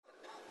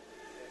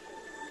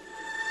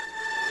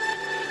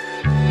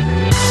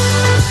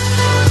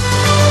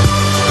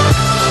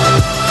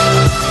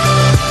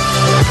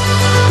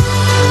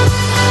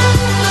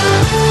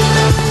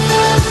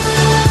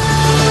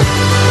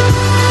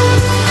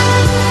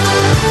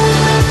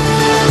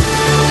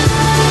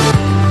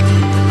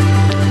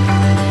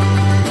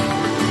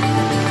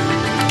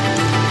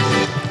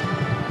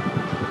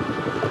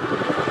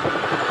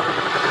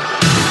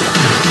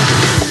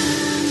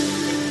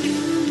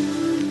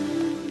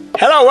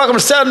welcome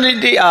to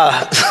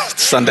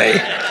Sunday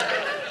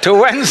to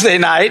Wednesday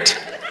night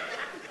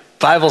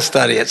Bible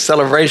study at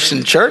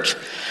Celebration Church.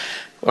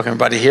 Welcome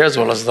everybody here, as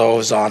well as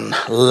those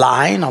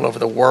online all over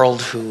the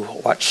world who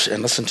watch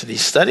and listen to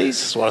these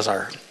studies, as well as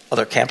our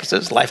other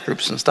campuses, life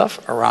groups and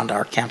stuff around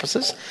our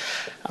campuses.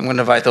 I'm going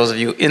to invite those of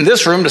you in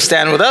this room to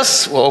stand with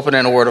us. We'll open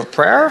in a word of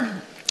prayer,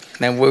 and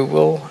then we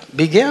will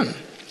begin.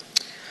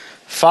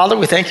 Father,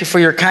 we thank you for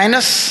your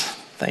kindness.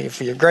 Thank you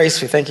for your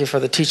grace. We thank you for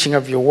the teaching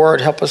of your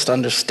word. Help us to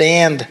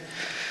understand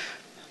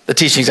the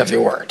teachings of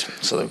your word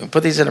so that we can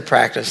put these into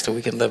practice, so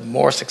we can live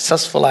more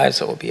successful lives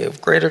that will be of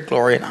greater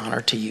glory and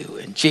honor to you.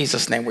 In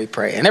Jesus' name we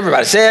pray. And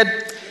everybody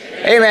said,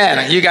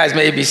 Amen. You guys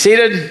may be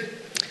seated.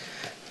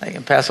 I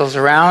can pass those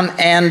around.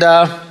 And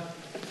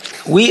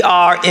we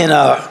are in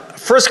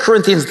 1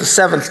 Corinthians, the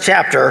 7th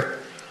chapter,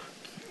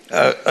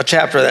 a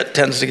chapter that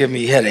tends to give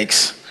me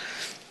headaches.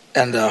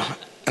 And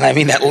I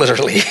mean that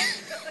literally.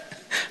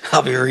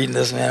 I'll be reading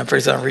this, man. I'm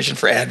pretty sure I'm reaching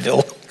for Advil.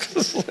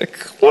 It's like,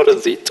 what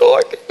is he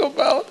talking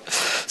about?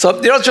 So,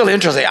 it's really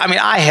interesting. I mean,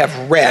 I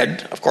have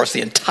read, of course, the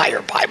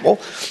entire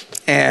Bible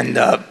and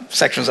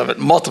sections of it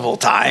multiple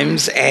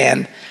times,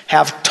 and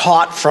have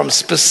taught from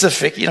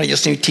specific, you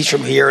just need to teach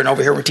from here, and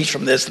over here we teach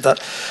from this. And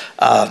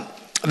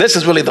this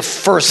is really the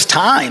first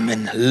time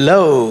in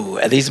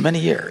these many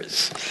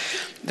years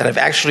that I've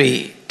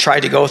actually tried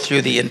to go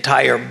through the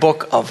entire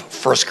book of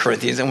 1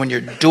 Corinthians. And when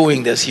you're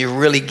doing this, you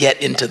really get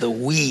into the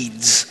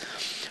weeds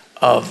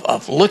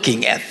of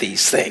looking at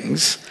these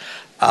things,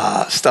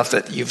 stuff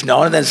that you've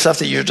known, and then stuff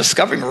that you're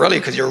discovering really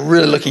because you're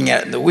really looking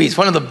at it in the weeds.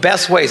 One of the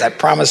best ways, I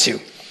promise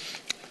you,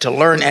 to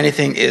learn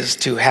anything is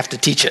to have to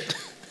teach it.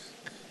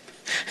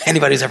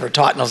 Anybody who's ever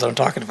taught knows what I'm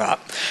talking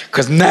about,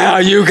 because now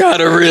you got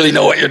to really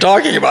know what you're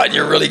talking about, and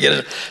you really get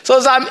it. So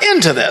as I'm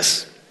into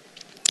this,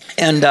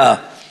 and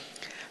 1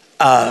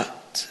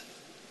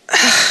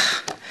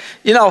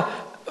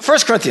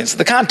 Corinthians,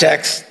 the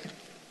context,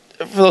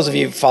 for those of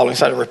you following,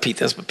 so I don't repeat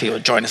this, but people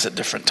join us at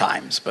different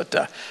times. But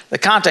the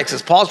context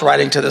is Paul's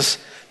writing to this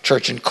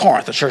church in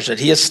Corinth, the church that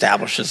he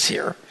establishes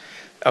here.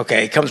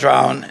 Okay, he comes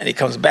around and he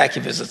comes back, he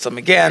visits them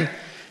again.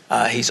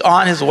 He's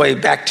on his way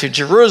back to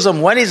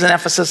Jerusalem. When he's in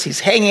Ephesus,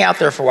 he's hanging out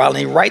there for a while, and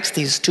he writes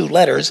these 2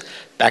 letters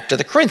back to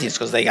the Corinthians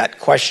because they got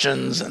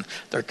questions and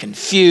they're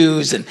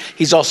confused. And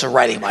he's also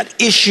writing about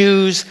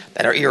issues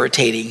that are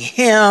irritating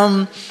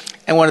him.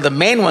 And one of the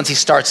main ones he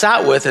starts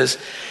out with is,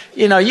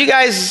 you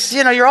guys,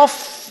 you're all,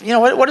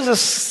 what is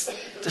this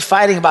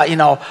fighting about?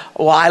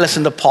 Well, I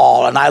listen to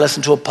Paul, and I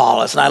listen to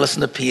Apollos, and I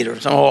listen to Peter.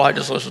 So, I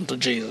just listen to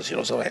Jesus,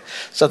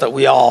 so that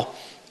we all,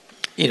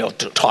 to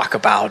talk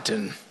about,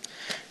 and,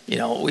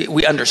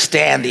 we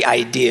understand the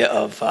idea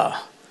of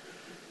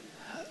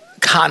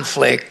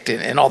conflict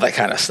and all that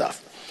kind of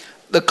stuff.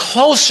 The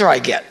closer I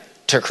get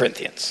to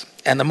Corinthians,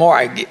 and the more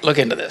I look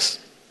into this,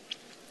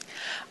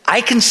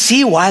 I can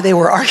see why they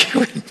were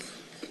arguing.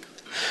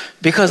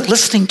 Because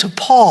listening to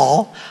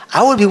Paul,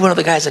 I would be one of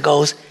the guys that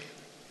goes,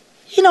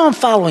 I'm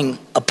following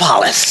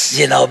Apollos,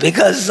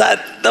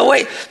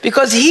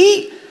 because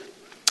he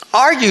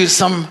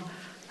argues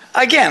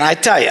again, I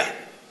tell you,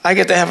 I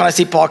get to heaven, I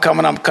see Paul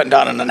coming, I'm cutting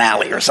down in an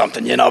alley or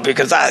something,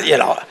 because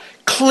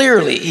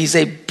clearly he's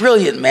a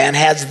brilliant man,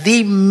 has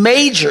the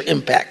major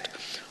impact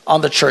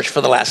on the church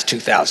for the last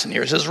 2,000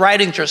 years. His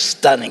writings are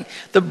stunning.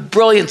 The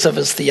brilliance of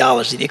his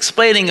theology, the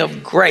explaining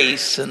of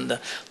grace and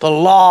the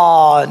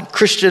law and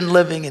Christian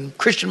living and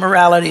Christian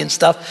morality and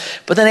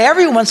stuff. But then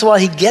every once in a while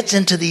he gets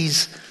into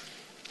these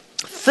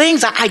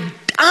things I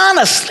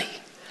honestly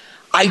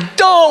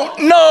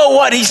don't know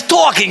what he's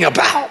talking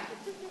about.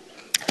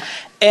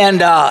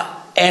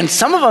 And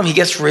some of them he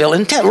gets real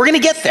intense. We're going to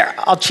get there.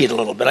 I'll cheat a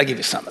little bit. I'll give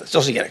you some of this,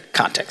 just so you get a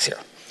context here.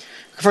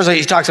 First of all,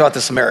 he talks about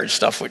this marriage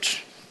stuff,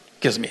 which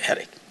gives me a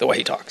headache, the way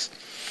he talks.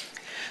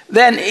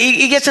 Then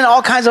he gets into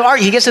all kinds of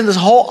argument. He gets into this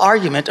whole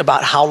argument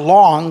about how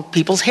long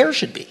people's hair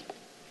should be.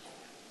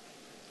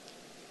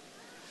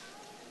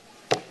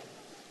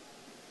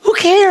 Who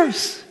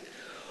cares?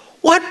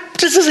 What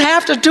does this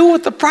have to do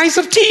with the price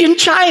of tea in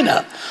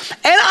China?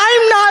 And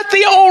I'm not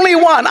the only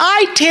one.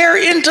 I tear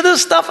into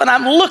this stuff, and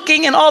I'm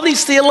looking at all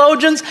these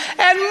theologians,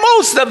 and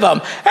most of them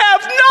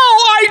have no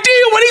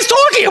idea what he's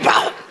talking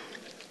about.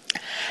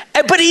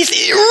 But he's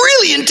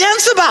really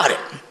intense about it.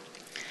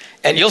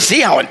 And you'll see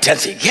how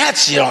intense he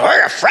gets.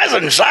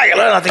 President Shaggy.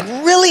 And I think,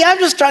 really? I'm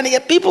just trying to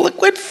get people to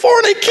quit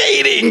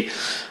fornicating.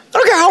 I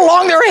don't care how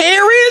long their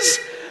hair is.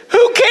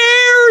 Who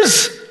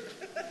cares?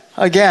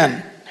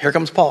 Again, here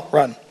comes Paul.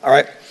 Run. All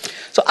right.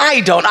 So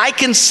I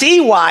can see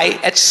why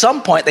at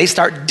some point they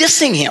start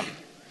dissing him.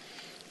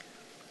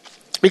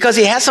 Because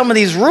he has some of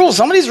these rules.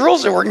 Some of these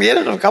rules that we're going to get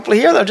into a couple of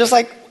here, they're just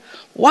like,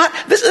 what?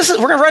 This is,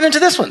 we're going to run into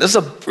this one. This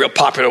is a real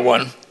popular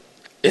one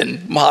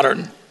in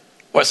modern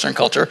Western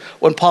culture,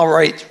 when Paul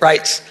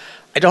writes,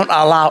 I don't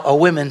allow a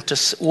woman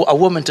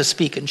to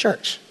speak in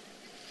church.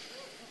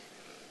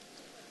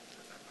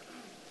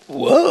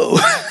 Whoa.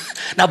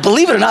 Now,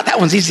 believe it or not, that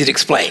one's easy to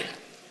explain.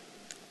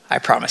 I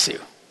promise you.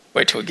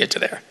 Wait till we get to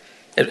there.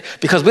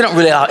 Because we don't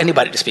really allow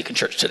anybody to speak in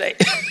church today.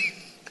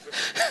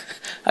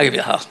 I'll give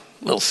you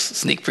little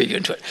sneak preview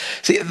into it.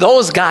 See,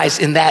 those guys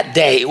in that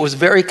day, it was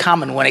very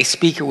common when a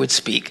speaker would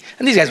speak,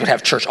 and these guys would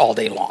have church all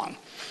day long,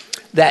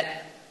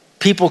 that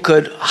people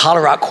could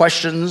holler out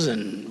questions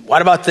and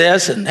what about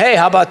this and hey,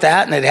 how about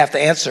that? And they'd have to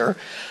answer.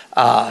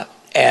 Like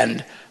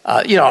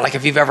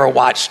if you've ever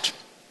watched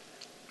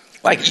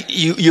like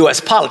U.S.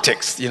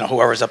 politics,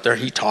 whoever's up there,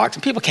 he talks,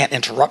 and people can't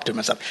interrupt him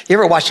and stuff. You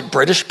ever watched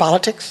British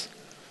politics?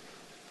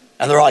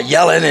 And they're all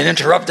yelling and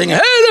interrupting. Hey,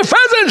 the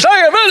president's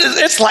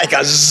saying it's like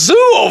a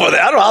zoo over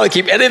there. I don't know how they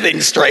keep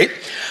anything straight.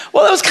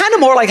 Well, it was kind of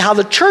more like how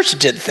the church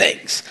did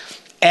things.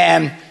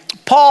 And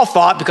Paul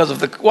thought, because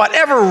of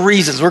whatever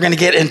reasons, we're going to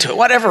get into it,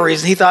 whatever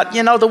reason, he thought,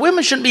 the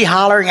women shouldn't be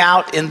hollering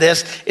out in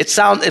this. It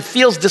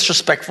feels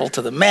disrespectful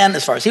to the men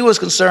as far as he was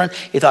concerned.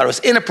 He thought it was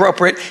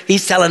inappropriate.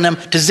 He's telling them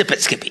to zip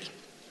it, Skippy.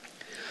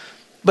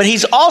 But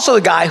he's also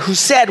the guy who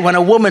said when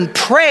a woman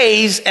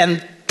prays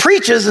and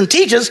preaches and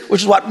teaches,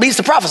 which is what means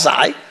to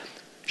prophesy,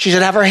 she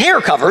should have her hair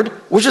covered,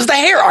 which is the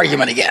hair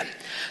argument again.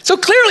 So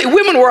clearly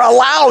women were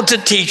allowed to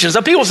teach. And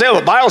some people say, well,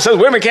 the Bible says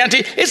women can't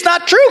teach. It's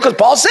not true, because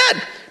Paul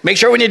said, make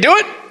sure when you do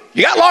it,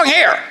 you got long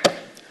hair.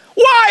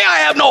 Why? I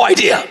have no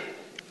idea.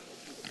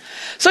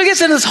 So he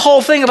gets into this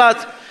whole thing about,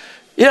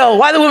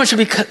 why the women should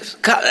be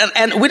cut.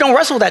 And we don't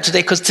wrestle with that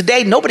today, because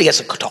today nobody gets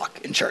to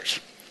talk in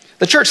church.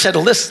 The church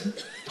settled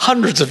this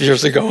hundreds of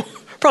years ago,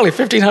 probably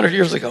 1,500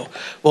 years ago.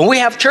 When we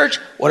have church,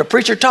 when a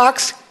preacher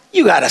talks,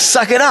 you got to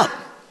suck it up.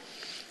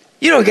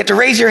 You don't get to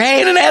raise your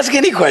hand and ask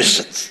any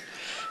questions.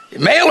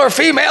 Male or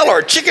female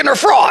or chicken or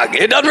frog,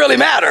 it doesn't really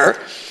matter.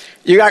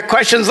 You got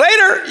questions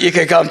later, you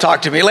can come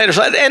talk to me later.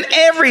 And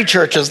every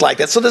church is like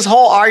that. So this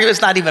whole argument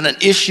is not even an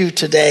issue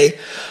today.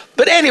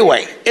 But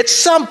anyway, at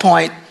some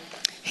point,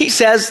 he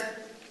says,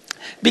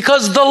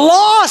 because the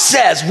law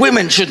says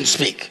women shouldn't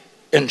speak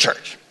in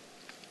church.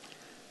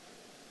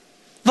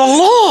 The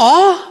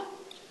law?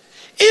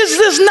 Is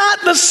this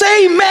not the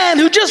same man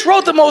who just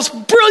wrote the most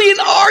brilliant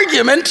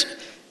argument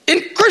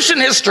in Christian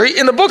history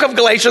in the book of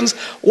Galatians,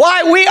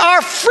 why we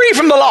are free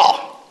from the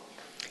law?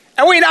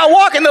 And we now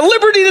walk in the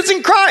liberty that's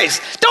in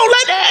Christ. Don't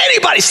let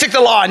anybody stick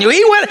the law on you.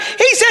 He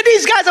said,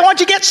 these guys, I want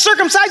you to get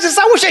circumcised.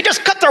 I wish they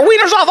just cut their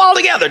wieners off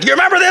altogether. Do you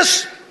remember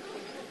this?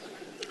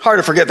 Hard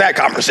to forget that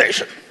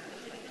conversation.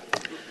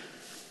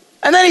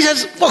 And then he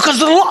says, well, because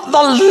the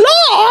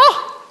law,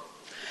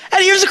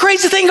 and here's the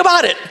crazy thing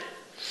about it.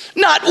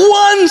 Not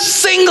one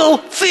single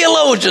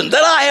theologian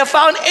that I have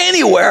found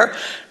anywhere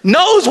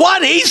knows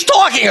what he's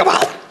talking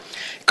about.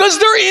 Because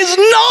there is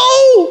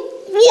no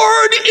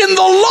word in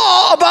the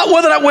law about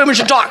whether or not women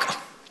should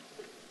talk.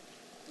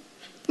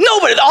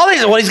 Nobody. All they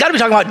say, well, he's got to be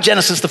talking about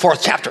Genesis, the 4th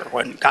chapter.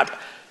 When God,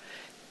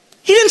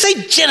 he didn't say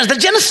Genesis. The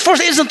Genesis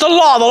 4th isn't the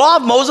law. The law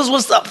of Moses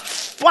was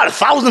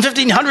 1,000,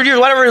 1,500 years,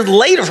 whatever it is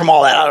later from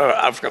all that.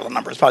 I forget the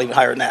number. It's probably even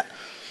higher than that.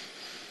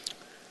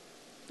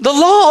 The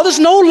law, there's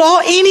no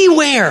law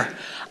anywhere.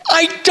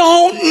 I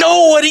don't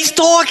know what he's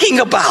talking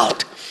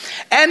about.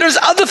 And there's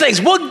other things.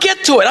 We'll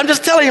get to it. I'm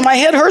just telling you, my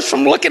head hurts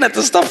from looking at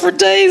this stuff for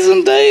days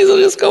and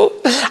days.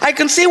 I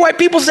can see why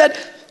people said,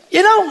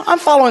 I'm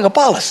following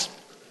Apollos.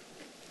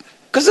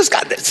 Because this guy,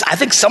 I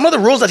think some of the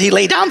rules that he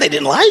laid down, they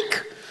didn't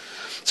like.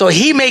 So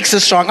he makes a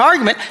strong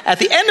argument. At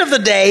the end of the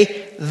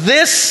day,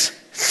 this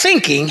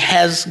thinking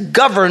has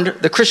governed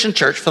the Christian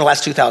church for the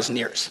last 2,000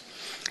 years.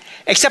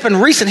 Except in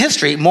recent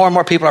history, more and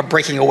more people are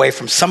breaking away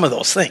from some of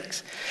those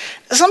things.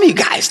 Some of you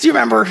guys, do you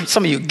remember,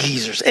 some of you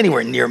geezers,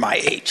 anywhere near my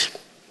age,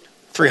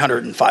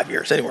 305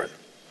 years, anywhere.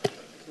 Do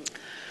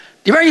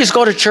you remember you used to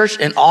go to church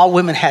and all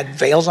women had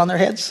veils on their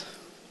heads?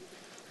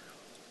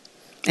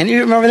 Any of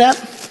you remember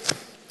that?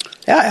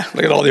 Yeah,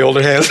 look at all the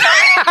older heads.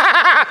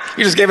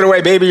 You just gave it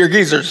away, baby, you're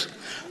geezers.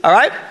 All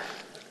right?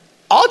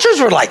 All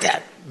churches were like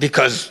that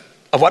because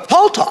of what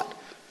Paul taught.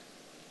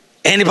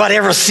 Anybody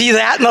ever see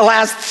that in the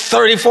last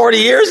 30, 40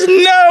 years?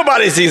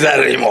 Nobody sees that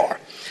anymore.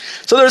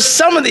 So there's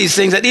some of these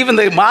things that even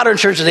the modern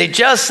churches, they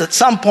just at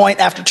some point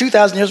after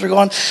 2,000 years, we're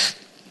going,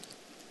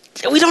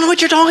 we don't know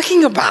what you're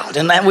talking about.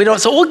 And we don't,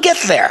 so we'll get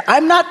there.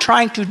 I'm not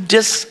trying to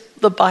diss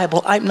the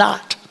Bible. I'm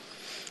not.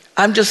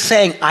 I'm just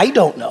saying I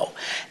don't know.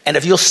 And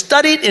if you'll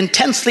study it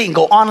intensely and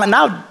go online,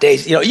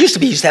 nowadays, it used to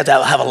be you used to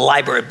have a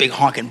library of big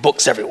honking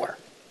books everywhere.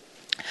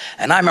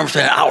 And I remember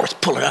spending hours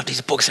pulling out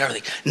these books and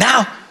everything.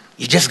 Now,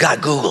 you just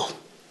got Google.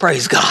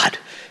 Praise God.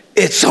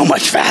 It's so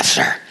much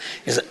faster.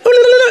 It's like,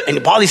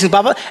 and all these things,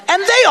 blah, blah,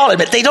 and they all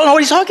admit they don't know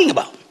what he's talking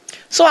about.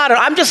 So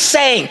I'm just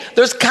saying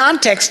there's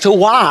context to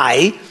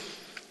why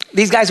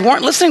these guys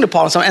weren't listening to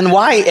Paul and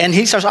why, and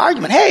he starts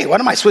arguing, hey, what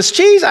am I, Swiss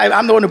cheese?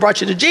 I'm the one who brought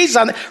you to Jesus.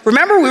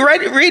 Remember we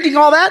were reading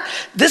all that?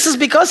 This is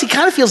because he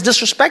kind of feels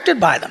disrespected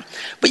by them.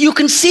 But you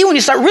can see when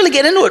you start really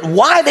get into it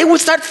why they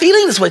would start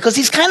feeling this way, because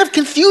he's kind of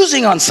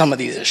confusing on some of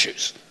these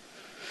issues.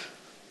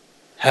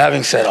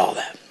 Having said all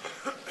that.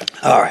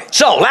 All right,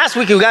 so last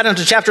week we got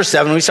into chapter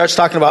 7. We started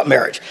talking about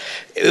marriage.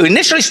 We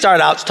initially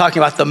started out talking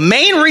about the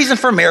main reason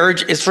for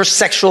marriage is for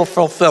sexual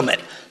fulfillment,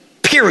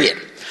 period.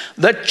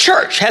 The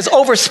church has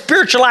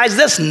over-spiritualized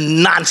this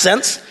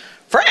nonsense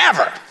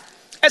forever,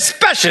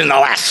 especially in the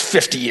last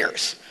 50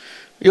 years.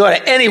 You go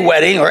to any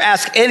wedding or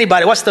ask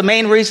anybody, what's the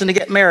main reason to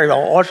get married?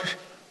 Or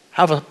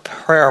have a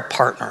prayer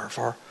partner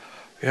for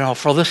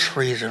this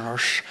reason, or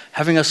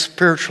having a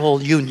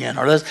spiritual union,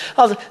 or this.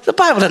 Oh, the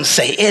Bible doesn't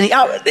say any.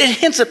 It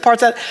hints at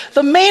parts of that.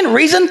 The main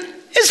reason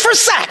is for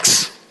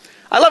sex.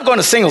 I love going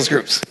to singles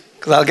groups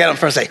because I'll get them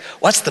first and say,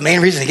 what's the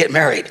main reason to get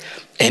married?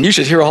 And you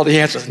should hear all the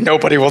answers.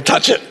 Nobody will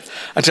touch it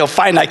until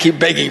finally I keep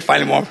begging,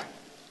 finding more.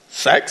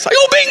 Sex? I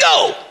go,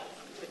 bingo!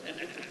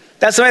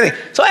 That's the main thing.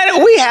 So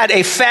anyway, we had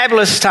a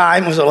fabulous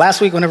time. Was it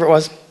last week, whenever it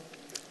was?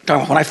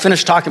 When I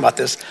finished talking about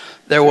this,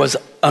 there was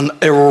an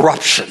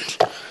eruption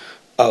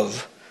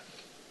of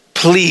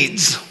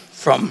pleads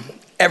from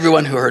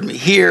everyone who heard me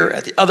here,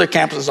 at the other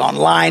campuses,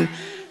 online,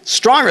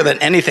 stronger than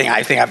anything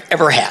I think I've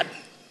ever had,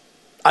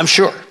 I'm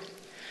sure,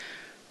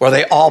 where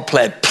they all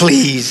pled,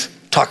 please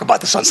talk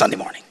about this on Sunday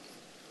morning.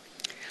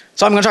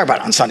 So I'm going to talk about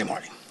it on Sunday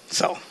morning.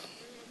 So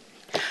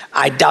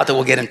I doubt that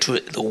we'll get into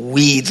the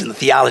weeds and the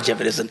theology of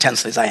it as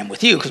intensely as I am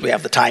with you, because we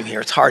have the time here.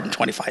 It's hard in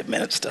 25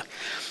 minutes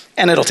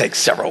and it'll take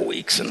several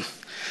weeks. And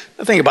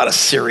the thing about a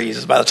series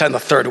is by the time the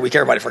third week,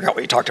 everybody forgot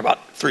what you talked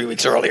about 3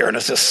 weeks earlier, and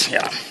it's just,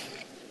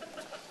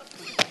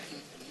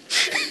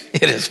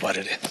 it is what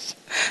it is.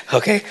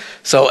 Okay?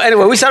 So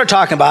anyway, we started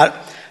talking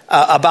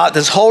about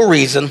this whole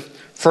reason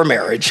for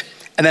marriage.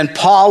 And then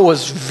Paul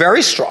was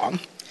very strong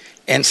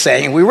in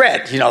saying, and we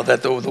read,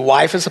 that the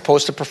wife is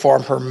supposed to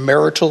perform her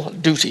marital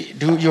duty.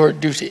 Do your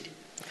duty.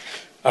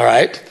 All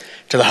right?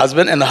 To the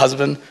husband, and the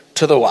husband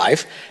to the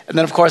wife. And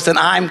then, of course,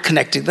 I'm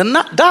connecting the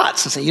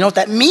dots and saying, what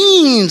that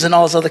means and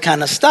all this other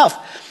kind of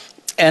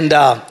stuff. And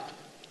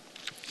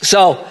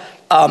so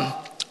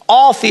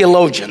all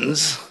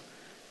theologians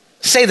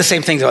say the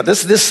same things about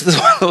this. This is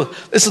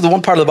the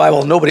one part of the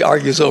Bible nobody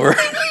argues over.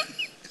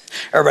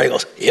 Everybody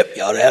goes, yep,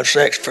 you ought to have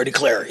sex, pretty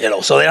clear,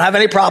 so they don't have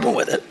any problem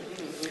with it.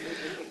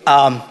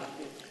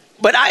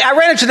 But I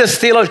ran into this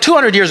theologian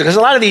 200 years ago, because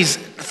a lot of these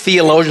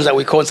theologians that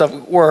we quote and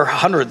stuff were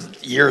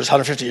 100 years,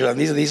 150 years, and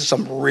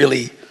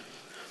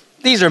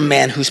these are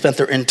men who spent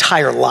their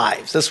entire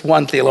lives. This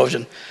one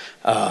theologian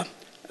that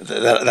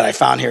I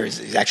found here,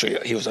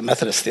 he was a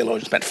Methodist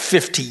theologian, spent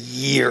 50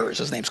 years,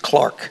 his name's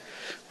Clark,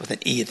 with an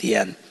E at the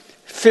end,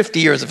 50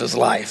 years of his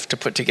life to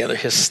put together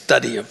his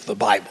study of the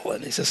Bible.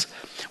 And he says,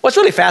 what's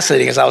really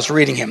fascinating is I was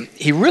reading him,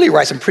 he really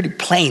writes in pretty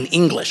plain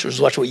English, which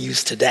is what we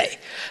use today.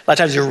 A lot of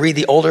times you read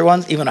the older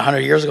ones, even 100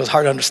 years ago, it's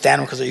hard to understand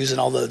them because they're using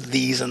all the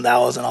these and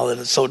thous and all that.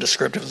 It's so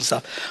descriptive and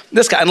stuff.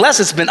 This guy,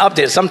 unless it's been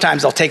updated,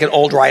 sometimes they'll take an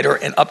old writer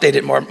and update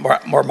it more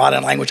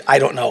modern language. I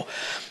don't know.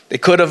 They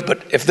could have,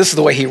 but if this is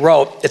the way he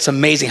wrote, it's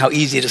amazing how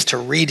easy it is to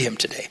read him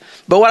today.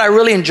 But what I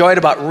really enjoyed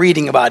about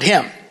reading about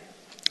him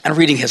and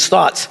reading his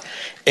thoughts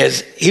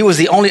is he was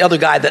the only other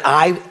guy that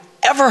I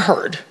ever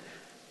heard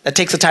that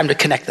takes the time to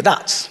connect the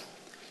dots.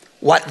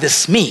 What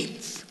this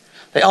means.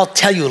 They all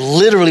tell you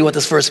literally what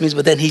this verse means,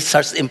 but then he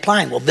starts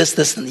implying, well,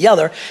 this, and the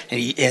other, and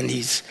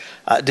he's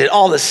did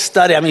all this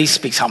study. I mean, he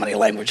speaks how many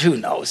languages? Who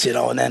knows,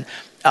 and then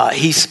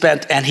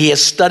he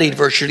has studied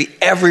virtually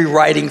every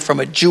writing from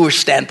a Jewish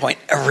standpoint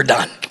ever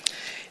done.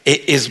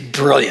 It is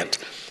brilliant.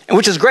 And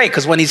which is great,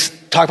 because when he's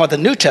talking about the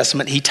New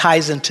Testament, he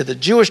ties into the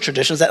Jewish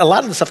traditions that a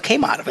lot of the stuff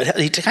came out of it.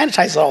 He kind of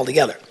ties it all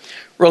together.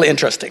 Really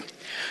interesting.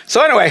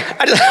 So anyway,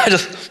 I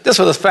just this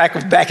was the fact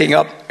of backing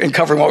up and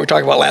covering what we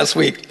talked about last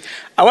week.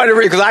 I wanted to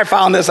read because I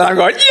found this and I'm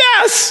going,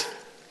 yes!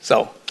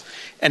 So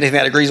anything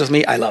that agrees with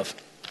me, I love.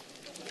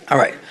 All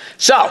right.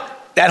 So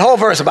that whole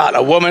verse about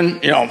a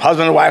woman,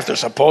 husband and wife, they're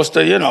supposed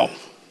to,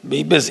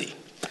 be busy.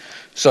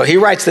 So he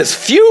writes this,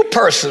 few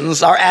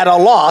persons are at a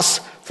loss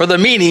for the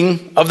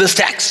meaning of this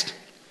text.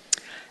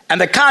 And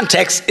the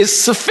context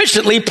is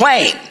sufficiently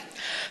plain.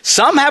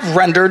 Some have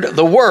rendered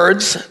the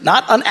words,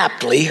 not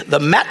unaptly, the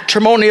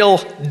matrimonial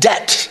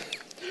debt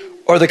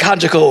or the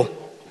conjugal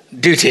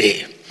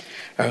duty,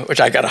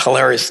 which I got a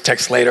hilarious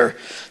text later.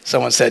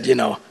 Someone said,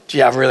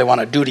 gee, I really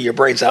want to duty your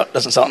brains out.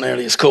 Doesn't sound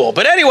nearly as cool.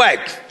 But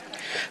anyway,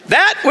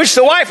 that which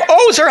the wife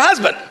owes her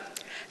husband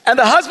and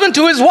the husband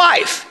to his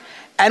wife,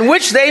 and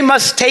which they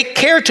must take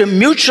care to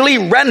mutually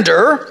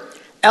render,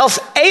 else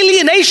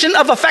alienation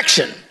of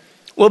affection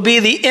will be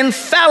the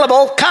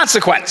infallible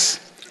consequence.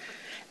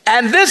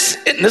 And this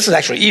is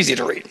actually easy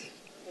to read.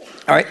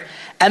 All right.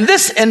 And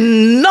this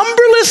in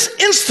numberless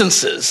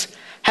instances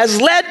has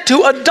led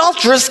to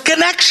adulterous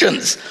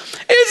connections.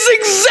 It's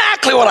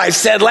exactly what I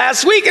said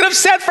last week and have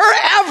said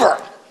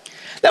forever.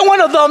 That one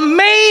of the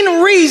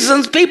main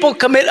reasons people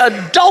commit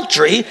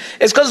adultery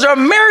is because they're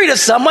married to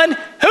someone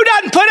who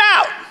doesn't put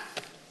out.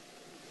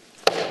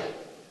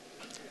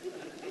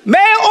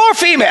 Male or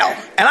female.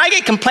 And I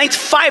get complaints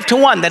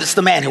 5-1 that it's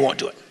the man who won't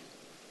do it.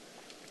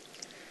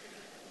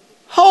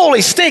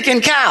 Holy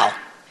stinking cow.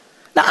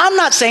 Now, I'm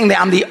not saying that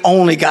I'm the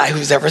only guy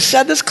who's ever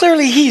said this.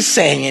 Clearly, he's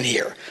saying it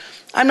here.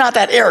 I'm not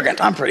that arrogant.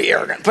 I'm pretty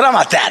arrogant, but I'm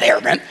not that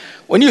arrogant.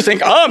 When you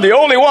think, I'm the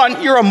only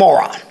one, you're a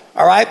moron,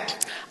 all right?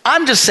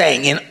 I'm just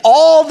saying, in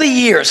all the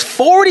years,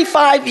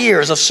 45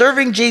 years of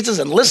serving Jesus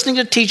and listening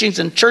to teachings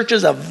in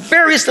churches of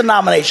various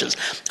denominations,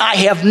 I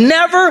have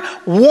never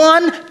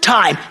one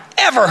time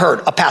ever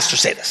heard a pastor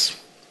say this.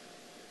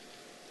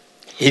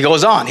 he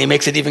goes on, he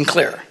makes it even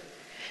clearer.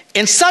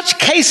 In such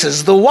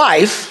cases, the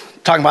wife,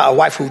 talking about a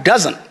wife who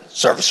doesn't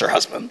service her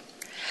husband,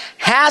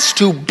 has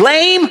to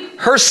blame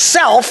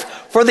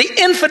herself for the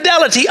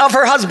infidelity of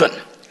her husband,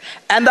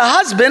 and the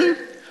husband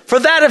for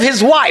that of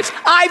his wife.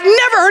 I've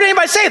never heard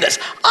anybody say this.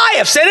 I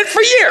have said it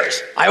for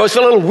years. I always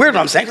feel a little weird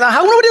when I'm saying,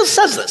 how nobody else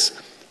says this?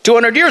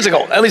 200 years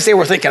ago, at least they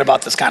were thinking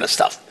about this kind of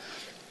stuff.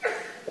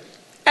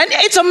 And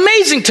it's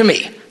amazing to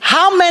me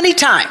how many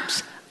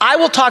times I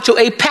will talk to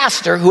a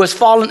pastor who has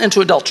fallen into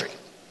adultery.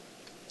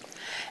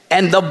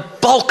 And the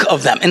bulk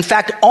of them, in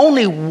fact,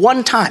 only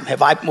one time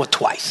have I, well,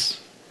 twice.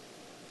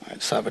 I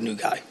just have a new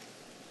guy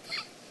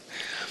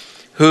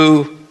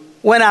who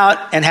went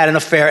out and had an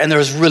affair, and there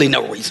was really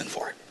no reason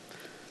for it.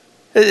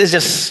 It's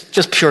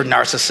just pure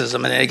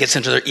narcissism, and it gets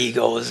into their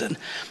egos, and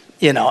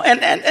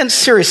and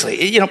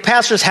seriously,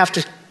 pastors have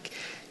to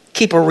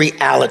keep a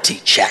reality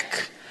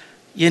check.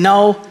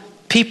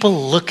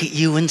 People look at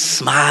you and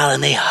smile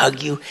and they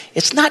hug you.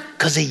 It's not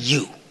because of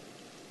you.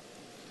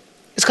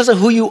 It's because of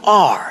who you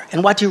are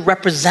and what you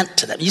represent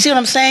to them. You see what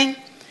I'm saying?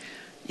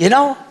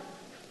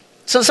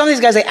 So some of these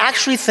guys, they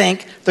actually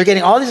think they're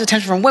getting all this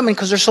attention from women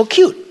because they're so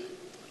cute.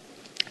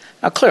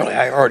 Now, clearly,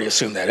 I already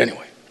assumed that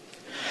anyway.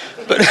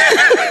 But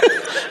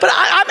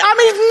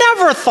I've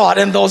never thought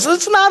in those.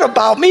 It's not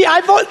about me. I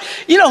thought,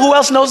 who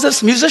else knows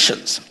this?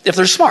 Musicians, if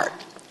they're smart.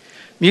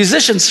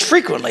 Musicians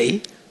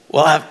frequently,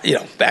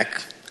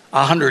 back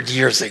 100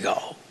 years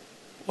ago,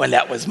 when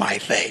that was my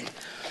thing,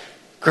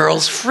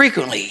 girls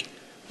frequently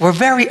were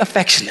very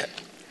affectionate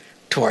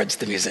towards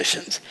the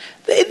musicians.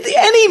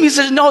 Any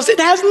musician knows it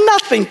has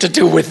nothing to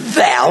do with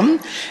them.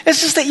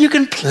 It's just that you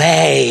can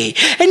play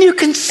and you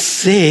can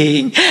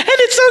sing and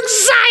it's so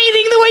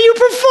exciting the way you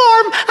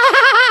perform.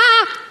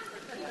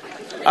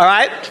 All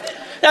right?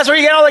 That's where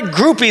you get all the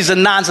groupies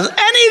and nonsense.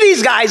 Any of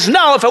these guys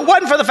know if it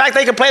wasn't for the fact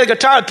they could play the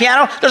guitar or the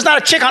piano, there's not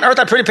a chick on earth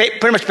that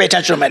pretty much pay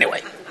attention to them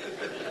anyway.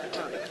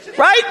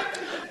 Right?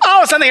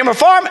 All of a sudden they can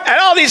perform and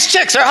all these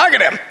chicks are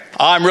hugging him.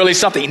 I'm really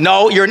something.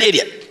 No, you're an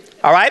idiot.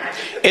 All right?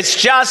 It's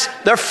just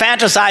they're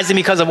fantasizing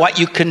because of what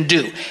you can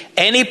do.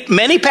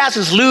 Many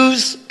pastors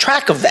lose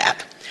track of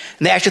that,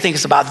 and they actually think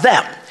it's about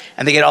them.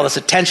 And they get all this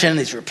attention.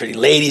 These pretty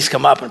ladies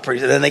come up, and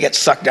then they get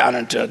sucked down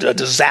into a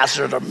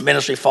disaster. Their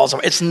ministry falls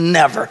over. It's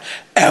never,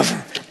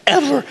 ever,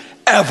 ever,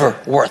 ever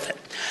worth it.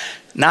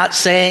 Not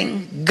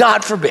saying,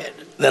 God forbid,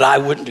 that I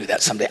wouldn't do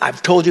that someday.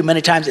 I've told you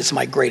many times it's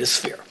my greatest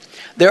fear.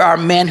 There are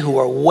men who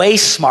are way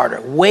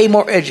smarter, way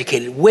more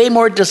educated, way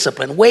more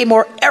disciplined, way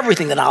more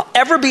everything than I'll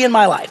ever be in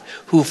my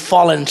life who've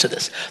fallen into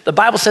this. The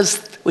Bible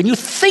says when you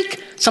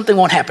think something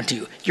won't happen to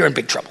you, you're in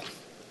big trouble.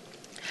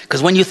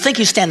 Because when you think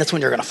you stand, that's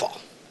when you're going to fall.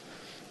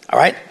 All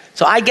right?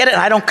 So I get it,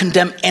 and I don't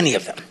condemn any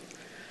of them.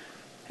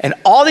 And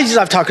all these years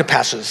I've talked to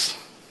pastors,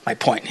 my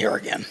point here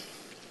again.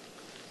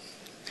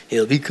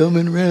 He'll be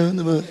coming around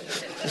the moon.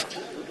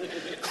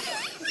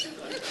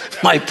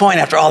 My point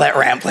after all that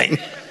rambling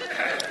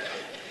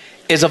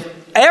is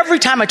every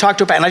time I talk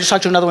to a pastor, and I just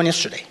talked to another one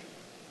yesterday,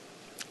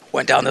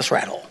 went down this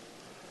rat hole.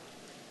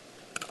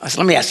 I said,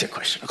 let me ask you a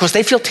question. Of course,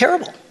 they feel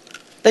terrible.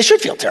 They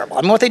should feel terrible.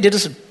 I mean, what they did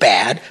is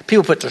bad.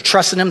 People put their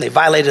trust in him. They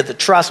violated the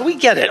trust. We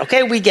get it,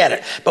 okay? We get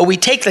it. But we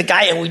take the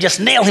guy and we just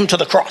nail him to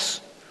the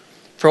cross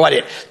for what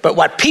he did. But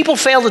what people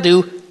fail to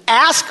do,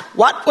 ask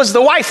what was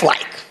the wife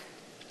like?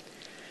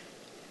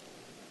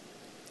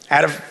 I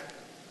had a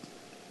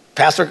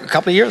pastor a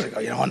couple of years ago,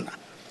 and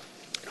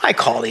I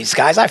call these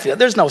guys. I feel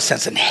there's no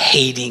sense in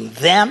hating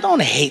them.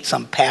 Don't hate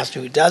some pastor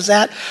who does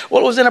that.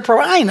 Well, it was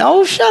inappropriate. I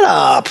know. Shut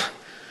up.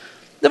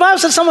 The Bible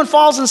says someone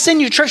falls in sin,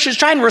 your church is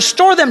trying to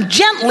restore them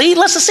gently,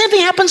 lest the same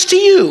thing happens to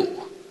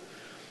you.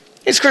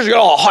 It's because you're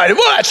all hiding.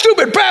 Well, that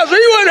stupid pastor,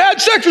 he went and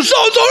had sex with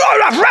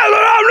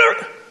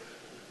so-and-so.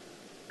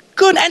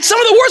 Good. And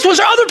some of the worst ones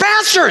are other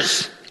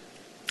pastors.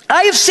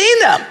 I have seen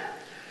them.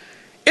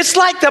 It's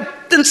like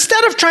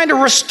instead of trying to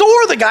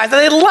restore the guy,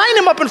 they line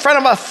him up in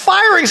front of a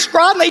firing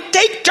squad and they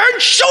take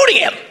turns shooting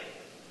him.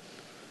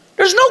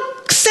 There's no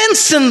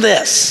sense in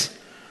this.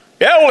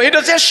 Yeah, well, he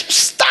does this.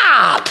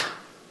 Stop.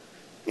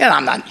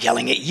 I'm not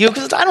yelling at you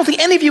because I don't think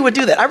any of you would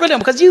do that. I really don't,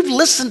 because you've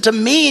listened to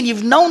me and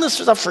you've known this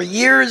stuff for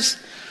years.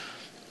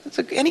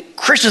 Like any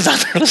Christians out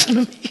there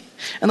listen to me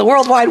and the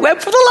World Wide Web,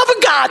 for the love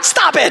of God,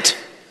 stop it.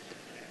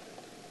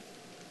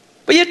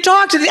 But you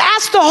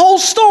ask the whole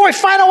story,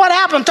 find out what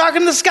happened. I'm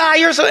talking to this guy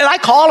here, and I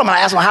call them and I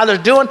ask them how they're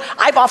doing.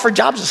 I've offered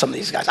jobs to some of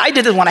these guys. I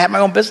did this when I had my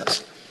own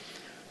business.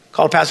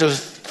 Called a pastor who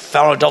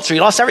fell in adultery,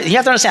 he lost everything. You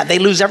have to understand, they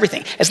lose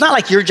everything. It's not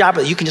like your job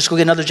that you can just go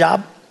get another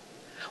job.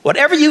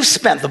 Whatever you've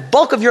spent the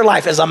bulk of your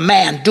life as a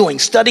man doing,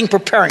 studying,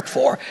 preparing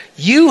for,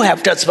 you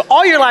have to spend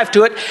all your life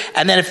to it.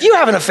 And then if you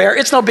have an affair,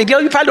 it's no big deal.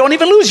 You probably don't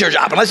even lose your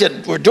job unless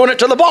we're doing it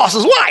to the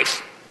boss's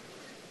wife.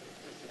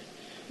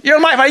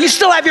 Your wife, you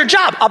still have your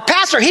job. A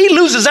pastor, he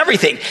loses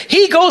everything.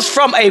 He goes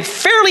from a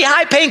fairly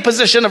high-paying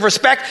position of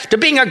respect to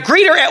being a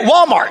greeter at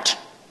Walmart.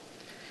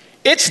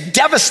 It's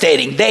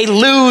devastating. They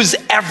lose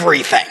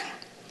everything.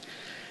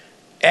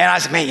 And I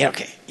said, man,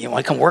 okay, you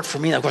want to come work for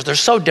me? And of course, they're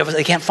so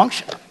devastated, they can't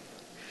function.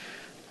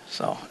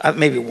 So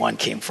maybe one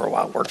came for a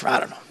while, worked for, I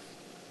don't know.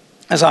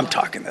 as I'm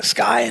talking to this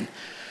guy, and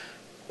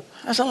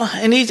I said,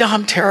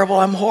 I'm terrible,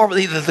 I'm horrible.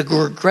 The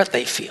regret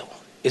they feel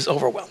is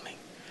overwhelming.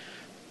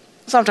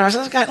 Sometimes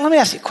I said, guy, let me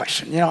ask you a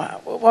question.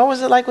 What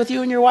was it like with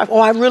you and your wife? Oh,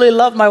 I really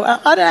love my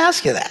wife. I didn't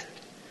ask you that.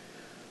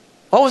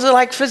 What was it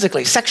like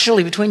physically,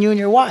 sexually between you and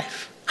your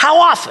wife? How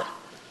often?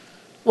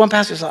 One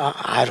pastor said,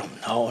 I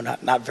don't know,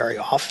 not very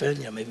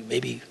often.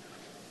 Maybe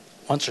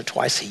once or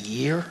twice a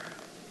year.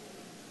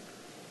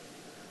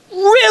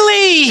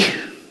 Really?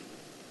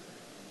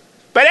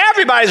 But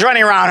everybody's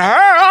running around her.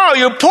 Oh,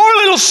 you poor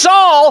little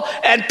soul,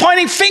 and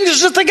pointing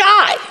fingers at the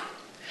guy.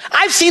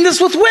 I've seen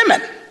this with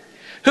women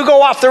who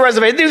go off the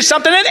reservation, do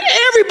something, and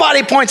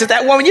everybody points at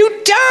that woman. You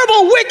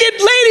terrible, wicked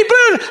lady,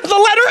 the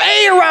letter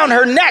A around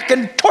her neck.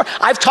 And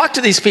I've talked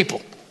to these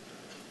people.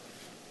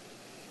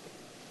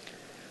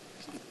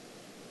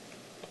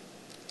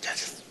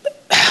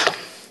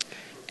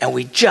 And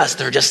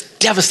they're just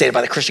devastated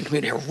by the Christian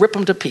community here, rip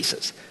them to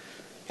pieces.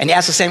 And you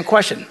ask the same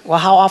question, well,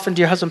 how often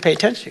do your husband pay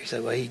attention to you? He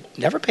said, well, he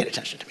never paid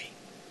attention to me.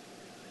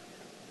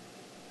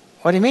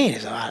 What do you mean? He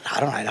said, I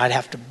don't know, I'd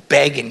have to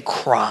beg and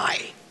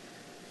cry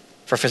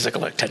for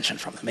physical attention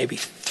from them, maybe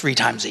 3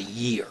 times a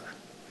year.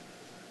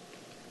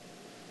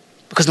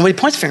 Because nobody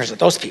points fingers at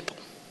those people.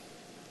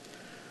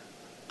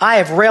 I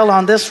have railed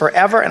on this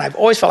forever, and I've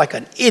always felt like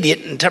an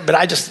idiot, but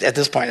at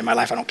this point in my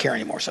life, I don't care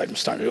anymore, so I'm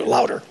starting to do it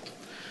louder.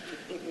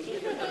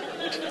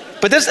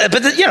 But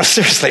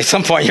seriously, at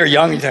some point you're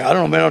young, you think, I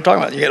don't know what I'm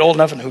talking about. You get old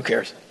enough and who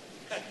cares?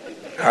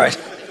 All right.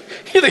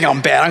 You think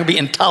I'm bad. I'm going to be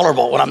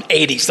intolerable when I'm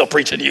 80 still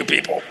preaching to you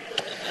people.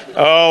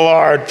 Oh,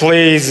 Lord,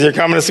 please, you're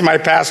coming to see my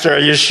pastor. Are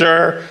you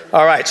sure?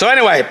 All right. So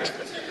anyway.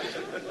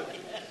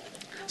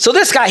 So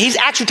this guy, he's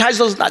actually ties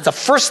those, the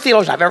first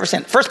theologian I've ever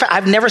seen.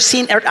 I've never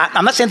seen,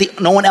 I'm not saying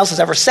no one else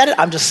has ever said it.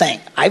 I'm just saying,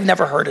 I've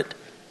never heard it.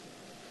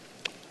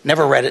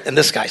 Never read it. And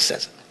this guy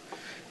says it.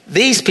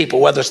 These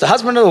people, whether it's the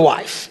husband or the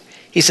wife,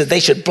 he said they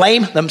should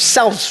blame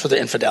themselves for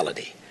their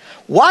infidelity.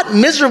 What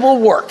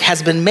miserable work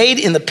has been made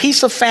in the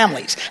peace of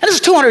families? And this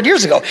is 200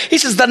 years ago. He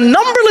says the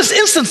numberless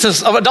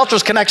instances of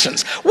adulterous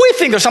connections. We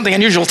think there's something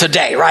unusual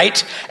today, right?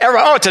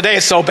 Today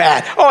is so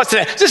bad.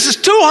 This is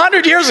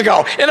 200 years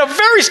ago in a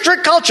very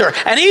strict culture.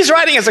 And he's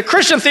writing as a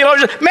Christian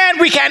theologian, man,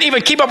 we can't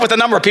even keep up with the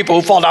number of people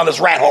who fall down this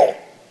rat hole.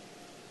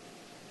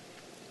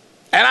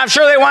 And I'm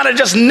sure they want to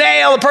just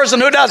nail the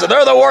person who does it.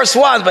 They're the worst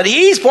ones. But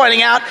he's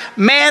pointing out,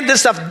 man, this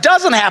stuff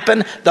doesn't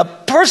happen. The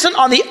person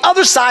on the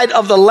other side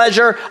of the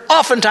ledger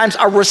oftentimes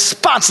are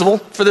responsible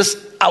for this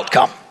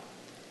outcome.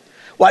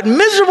 What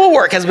miserable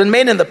work has been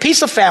made in the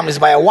peace of families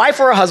by a wife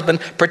or a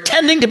husband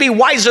pretending to be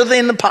wiser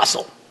than an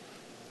apostle.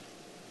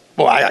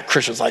 Boy, I got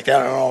Christians like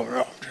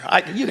that.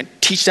 You can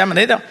teach them and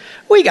they don't.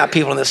 We got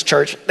people in this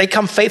church. They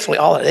come faithfully.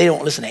 They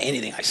don't listen to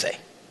anything I say.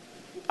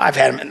 I've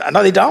had them.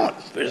 No, they don't.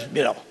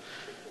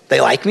 They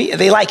like me, and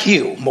they like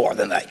you more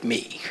than like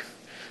me,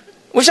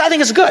 which I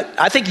think is good.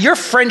 I think your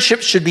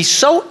friendship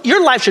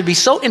your life should be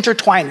so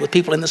intertwined with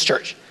people in this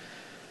church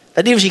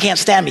that even if you can't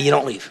stand me, you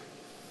don't leave.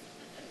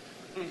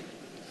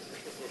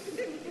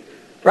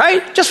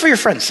 Right? Just for your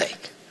friend's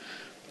sake.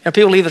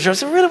 People leave the church and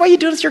say, really, why are you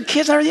doing this with your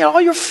kids and everything? All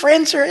your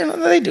friends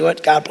they do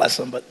it. God bless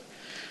them, but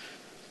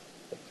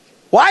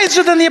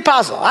wiser than the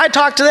apostle. I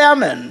talk to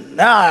them, and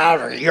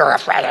no, you're a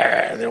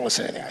friend. They don't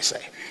listen to anything I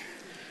say.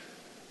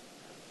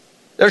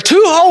 They're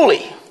too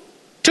holy,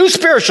 too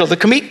spiritual to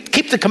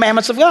keep the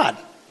commandments of God.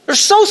 They're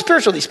so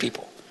spiritual, these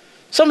people.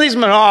 Some of these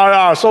men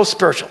are so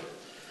spiritual.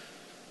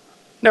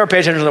 Never pay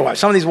attention to their wives.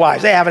 Some of these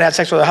wives, they haven't had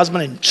sex with their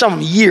husband in some of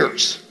them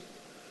years.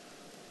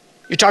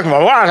 You're talking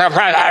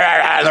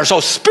about, they're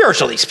so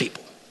spiritual, these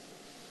people.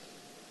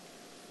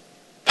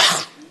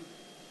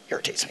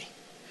 Irritates me.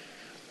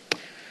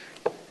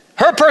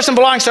 Her person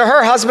belongs to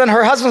her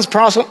husband's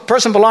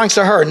person belongs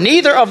to her.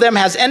 Neither of them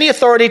has any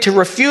authority to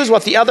refuse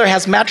what the other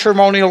has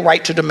matrimonial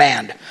right to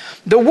demand.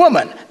 The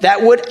woman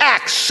that would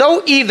act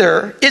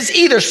is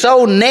either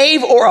so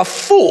knave or a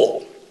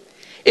fool.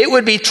 It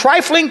would be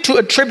trifling to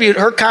attribute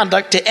her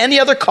conduct to any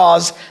other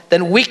cause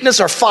than weakness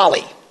or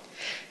folly.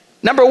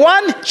 Number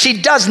 1,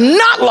 she does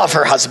not love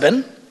her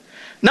husband.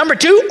 Number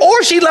 2,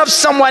 or she loves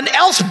someone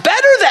else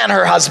better than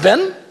her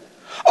husband.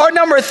 Or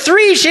number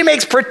 3, she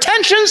makes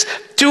pretensions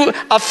to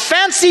a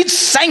fancied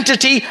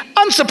sanctity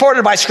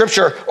unsupported by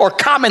scripture or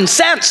common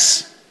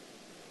sense.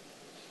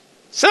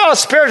 So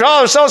spiritual,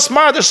 they're so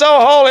smart, they're so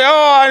holy,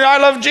 I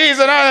love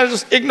Jesus, and I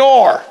just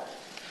ignore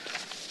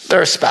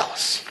their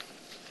spouse.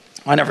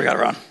 I never got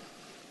around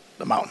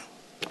the mountain.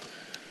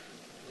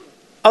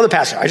 Other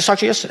pastor, I just talked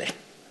to you yesterday.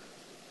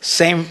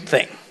 Same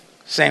thing.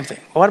 Well,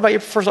 what about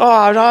your first?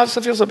 I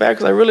still feel so bad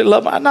because I really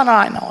love my. No,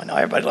 I know.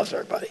 Everybody loves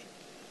everybody.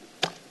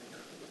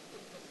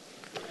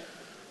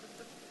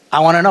 I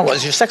want to know, what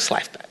is your sex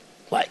life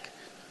like?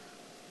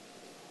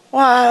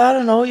 Well, I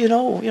don't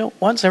know,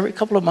 once every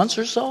couple of months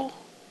or so.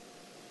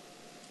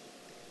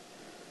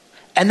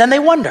 And then they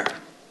wonder,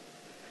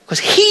 because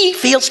he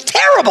feels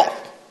terrible.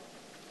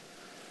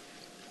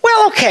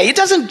 Well, okay, it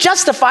doesn't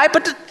justify it,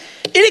 but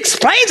it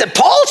explains it.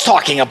 Paul's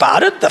talking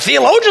about it. The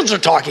theologians are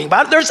talking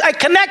about it. There's a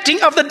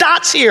connecting of the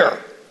dots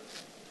here.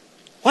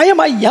 Why am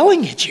I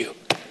yelling at you?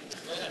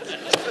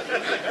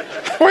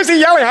 Why is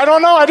he yelling? I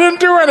don't know. I didn't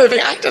do anything.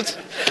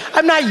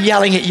 I'm not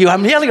yelling at you.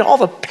 I'm yelling at all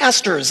the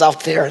pastors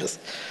out there.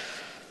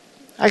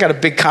 I got a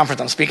big conference.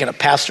 I'm speaking to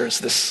pastors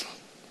this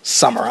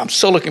summer. I'm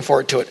so looking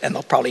forward to it, and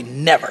they'll probably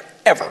never,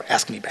 ever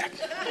ask me back.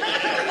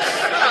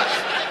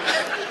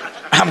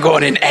 I'm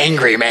going in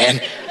angry, man.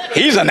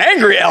 He's an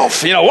angry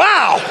elf,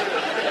 wow.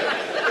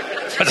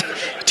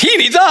 He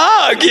needs a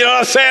hug, what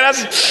I'm saying?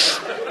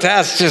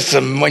 That's just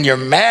when you're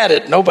mad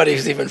at nobody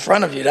who's even in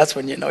front of you, that's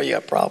when you know you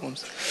have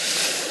problems.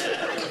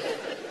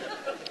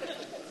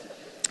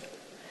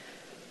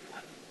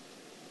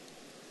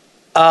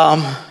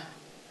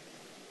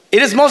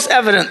 It is most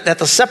evident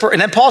that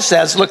and then Paul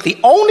says, look, the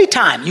only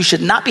time you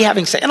should not be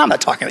having sex, and I'm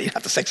not talking about you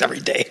have to sex every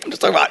day. I'm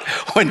just talking about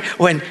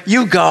when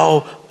you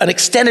go an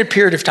extended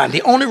period of time.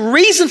 The only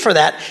reason for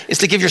that is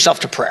to give yourself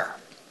to prayer.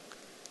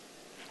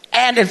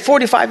 And in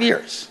 45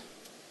 years,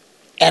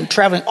 and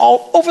traveling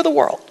all over the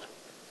world,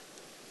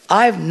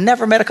 I've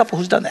never met a couple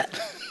who's done that.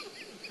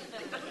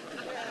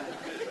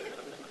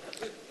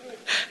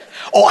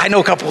 Oh, I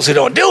know couples who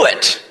don't do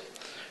it,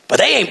 but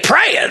they ain't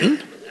praying.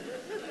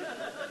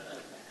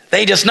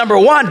 They just, number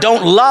one,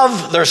 don't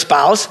love their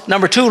spouse.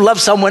 Number two, love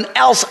someone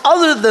else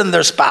other than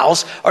their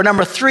spouse. Or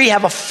number three,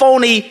 have a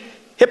phony,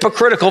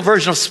 hypocritical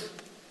version of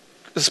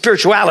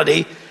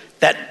spirituality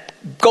that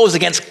goes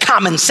against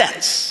common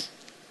sense.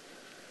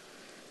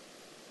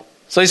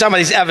 So he's talking about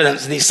these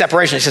evidence, these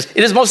separations. He says,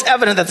 it is most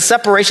evident that the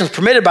separations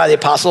permitted by the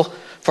apostle,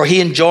 for he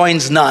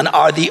enjoins none,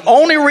 are the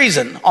only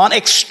reason on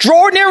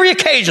extraordinary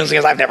occasions,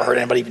 because I've never heard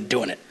anybody even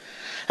doing it,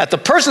 that the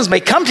persons may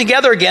come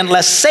together again,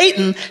 lest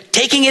Satan,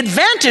 taking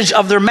advantage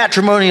of their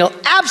matrimonial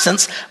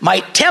absence,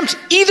 might tempt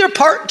either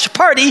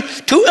party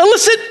to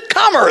illicit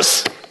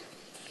commerce.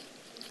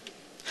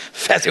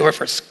 Fancy word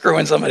for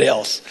screwing somebody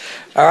else.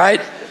 All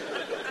right?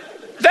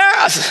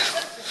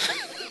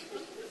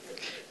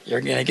 You're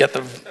going to get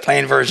the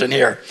plain version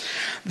here.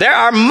 There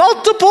are a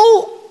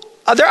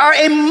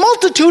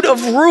multitude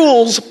of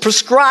rules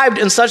prescribed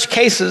in such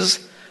cases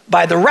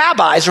by the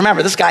rabbis.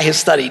 Remember, this guy has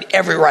studied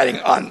every writing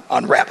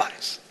on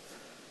rabbis.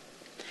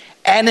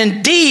 And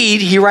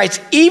indeed, he writes,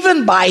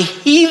 even by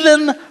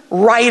heathen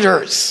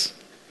writers.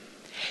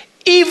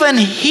 Even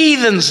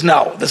heathens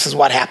know this is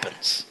what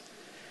happens.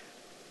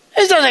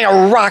 It doesn't take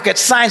a rocket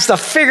science to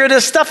figure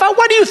this stuff out.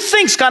 What do you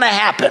think's going to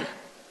happen?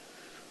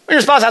 When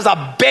your spouse has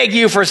to beg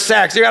you for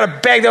sex, you got to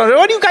beg them.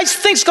 What do you guys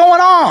think's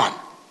going on?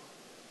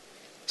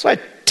 That's why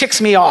it ticks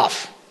me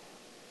off.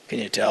 Can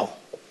you tell?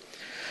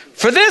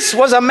 For this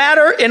was a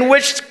matter in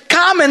which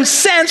common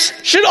sense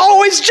should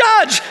always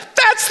judge.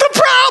 That's the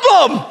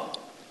problem.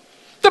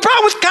 The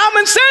problem with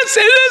common sense, it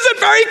isn't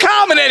very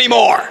common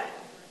anymore.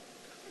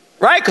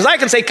 Right? Because I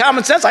can say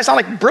common sense, I sound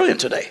like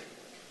brilliant today.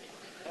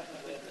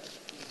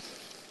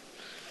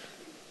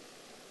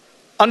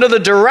 Under the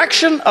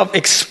direction of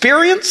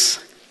experience,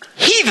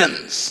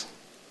 heathens,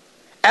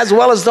 as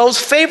well as those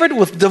favored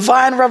with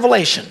divine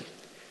revelation,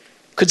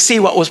 could see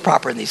what was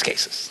proper in these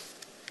cases.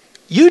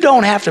 You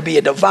don't have to be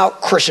a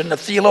devout Christian, a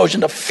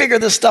theologian to figure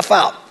this stuff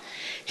out.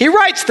 He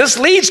writes, this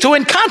leads to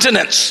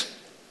incontinence.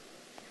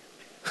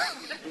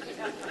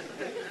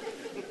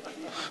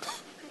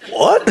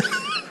 What?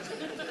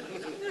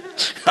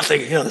 I'm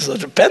thinking, this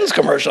is a Penn's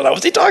commercial. Now,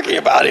 what's he talking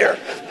about here?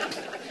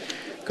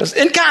 Because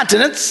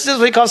incontinence is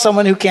what we call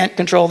someone who can't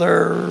control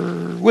their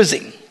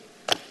whizzing.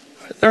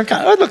 They're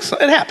incontinent.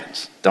 It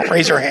happens. Don't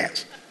raise your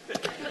hands.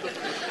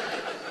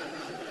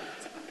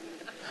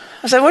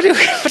 I said,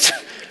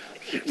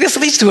 this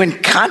leads to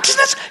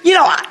incontinence?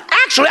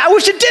 Actually, I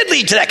wish it did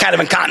lead to that kind of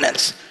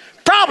incontinence.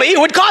 Probably it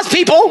would cause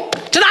people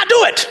to not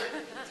do it.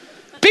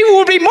 People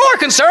would be more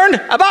concerned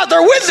about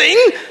their whizzing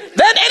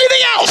than anything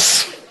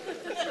else.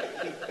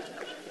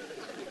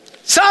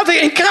 So I'm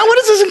thinking, what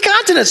is this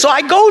incontinence? So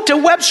I go to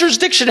Webster's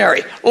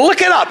dictionary.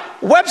 Look it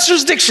up.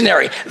 Webster's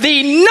dictionary.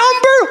 The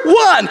number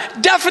one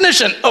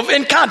definition of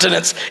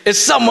incontinence is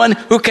someone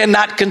who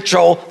cannot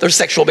control their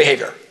sexual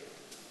behavior.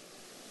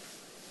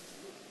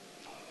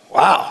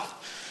 Wow.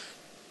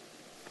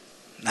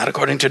 Not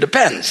according to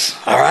Depends,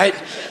 all right?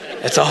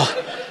 It's all...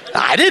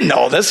 I didn't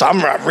know this.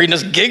 I'm reading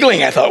this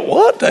giggling. I thought,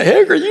 what the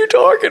heck are you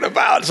talking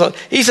about? So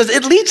he says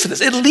it leads to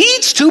this. It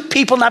leads to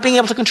people not being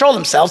able to control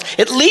themselves.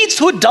 It leads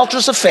to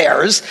adulterous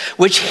affairs,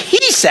 which he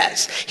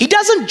says. He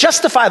doesn't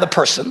justify the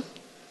person.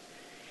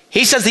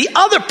 He says the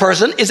other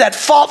person is at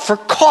fault for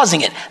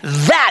causing it.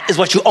 That is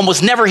what you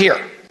almost never hear. I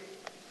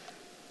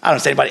don't know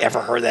if anybody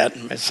ever heard that.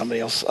 Maybe somebody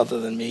else other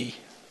than me.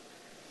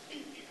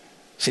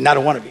 See, not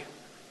a one of you.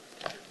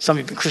 Some of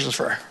you have been Christians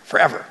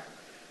forever.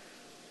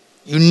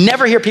 You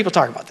never hear people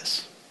talk about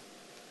this.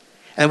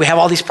 And we have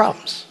all these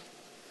problems.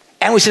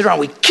 And we sit around,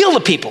 we kill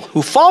the people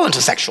who fall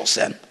into sexual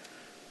sin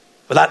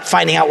without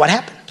finding out what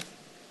happened.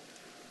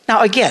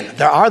 Now again,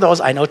 there are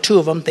those, I know two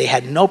of them, they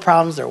had no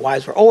problems, their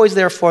wives were always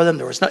there for them,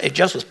 it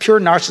just was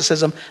pure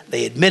narcissism,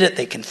 they admit it,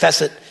 they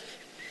confess it.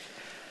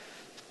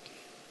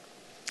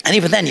 And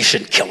even then you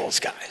shouldn't kill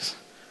those guys.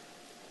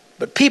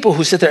 But people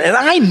who sit there, and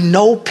I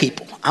know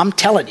people, I'm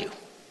telling you,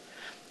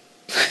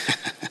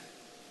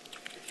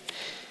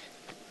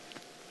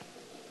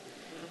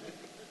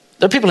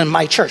 There are people in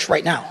my church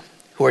right now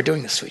who are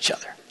doing this to each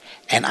other.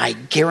 And I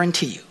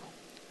guarantee you,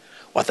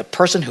 what the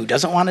person who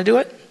doesn't want to do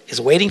it is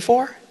waiting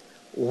for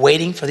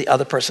the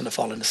other person to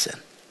fall into sin.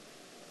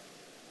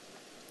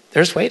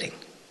 They're just waiting.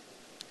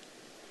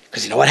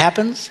 Because you know what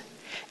happens?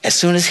 As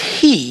soon as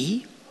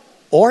he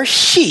or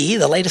she,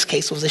 the latest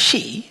case was a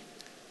she,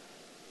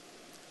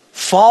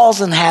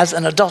 falls and has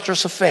an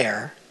adulterous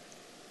affair,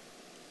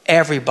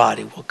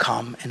 everybody will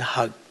come and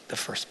hug the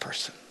first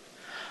person.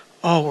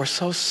 Oh, we're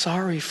so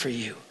sorry for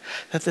you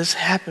that this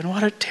happened.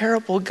 What a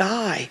terrible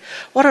guy.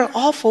 What an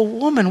awful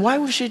woman. Why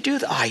would she do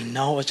that? I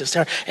know, it's just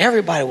terrible.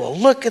 Everybody will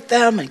look at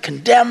them and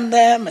condemn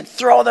them and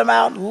throw them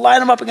out and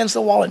line them up against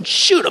the wall and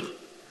shoot them.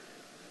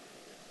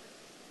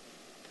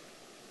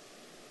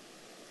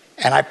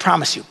 And I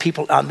promise you,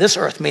 people on this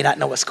earth may not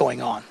know what's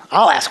going on.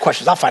 I'll ask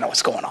questions. I'll find out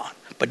what's going on.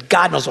 But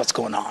God knows what's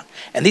going on.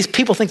 And these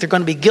people think they're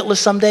going to be guiltless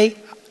someday.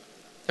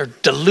 They're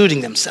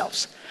deluding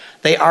themselves.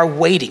 They are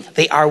waiting.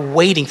 They are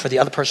waiting for the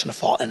other person to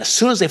fall. And as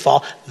soon as they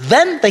fall,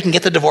 then they can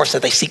get the divorce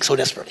that they seek so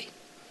desperately.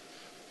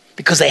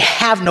 Because they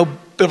have no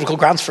biblical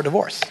grounds for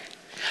divorce.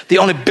 The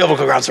only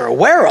biblical grounds they're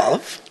aware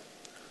of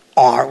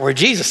are where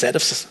Jesus said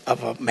if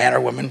a man or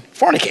woman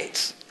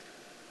fornicates.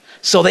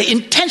 So they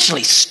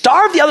intentionally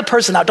starve the other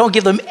person out, don't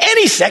give them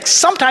any sex,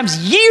 sometimes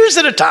years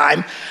at a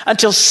time,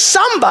 until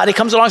somebody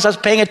comes along and starts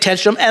paying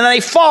attention to them, and then they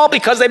fall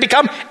because they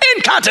become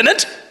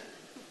incontinent.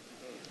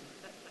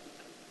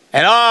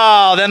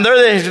 And then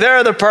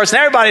they're the person.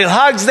 Everybody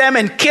hugs them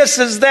and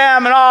kisses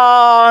them,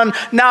 and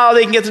now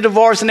they can get the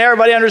divorce, and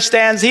everybody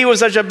understands he was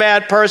such a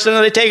bad person,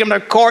 and they take him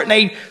to court and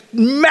they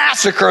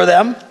massacre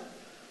them.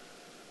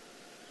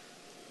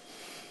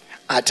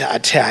 I tell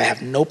you, I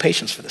have no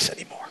patience for this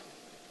anymore.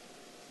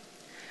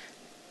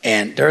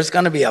 And there's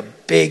going to be a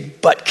big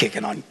butt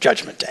kicking on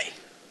Judgment Day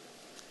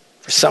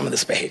for some of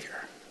this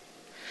behavior.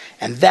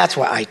 And that's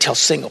why I tell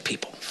single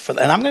people, and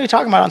I'm going to be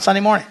talking about it on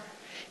Sunday morning.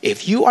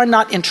 If you are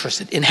not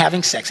interested in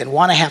having sex and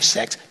want to have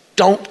sex,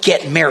 don't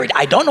get married.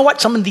 I don't know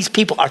what some of these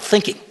people are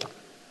thinking.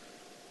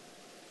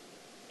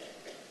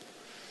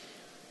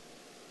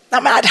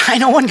 I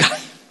know one guy.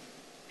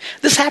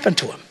 This happened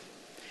to him.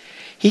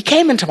 He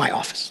came into my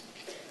office.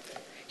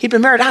 He'd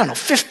been married,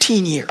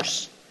 15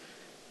 years.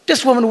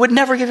 This woman would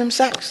never give him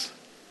sex.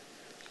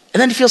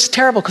 And then he feels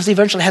terrible because he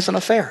eventually has an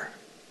affair.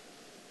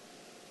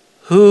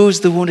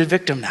 Who's the wounded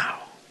victim now?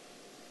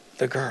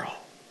 The girl.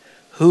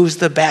 Who's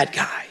the bad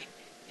guy?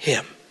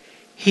 Him.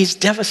 He's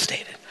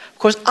devastated. Of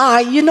course,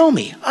 you know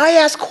me. I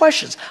ask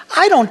questions.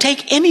 I don't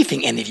take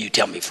anything any of you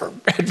tell me for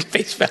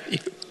face value.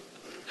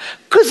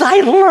 Because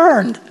I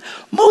learned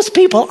most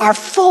people are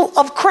full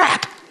of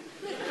crap.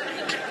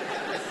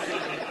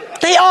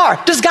 They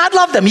are. Does God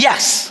love them?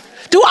 Yes.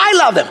 Do I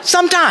love them?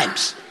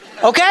 Sometimes.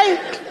 Okay?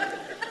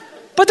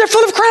 But they're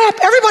full of crap.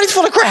 Everybody's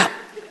full of crap.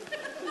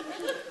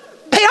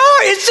 They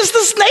are. It's just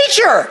this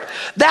nature.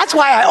 That's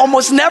why I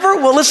almost never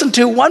will listen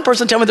to one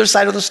person tell me their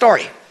side of the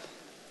story.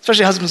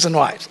 Especially husbands and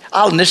wives.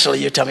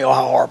 You tell me, how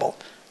horrible.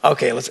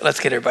 Okay, let's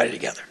get everybody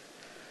together.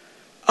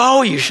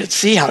 Oh, you should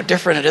see how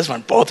different it is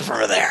when both of them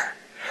are there.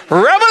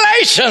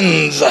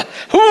 Revelations.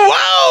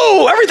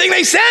 Whoa! Everything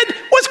they said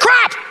was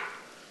crap.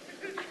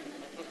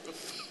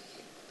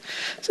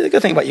 See, the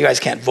good thing about you guys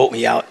can't vote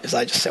me out is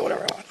I just say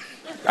whatever I want.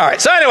 All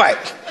right, so anyway.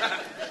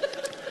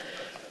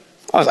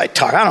 What was I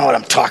talking? I don't know what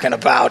I'm talking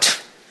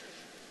about.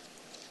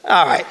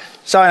 All right,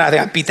 so I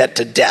think I beat that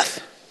to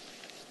death.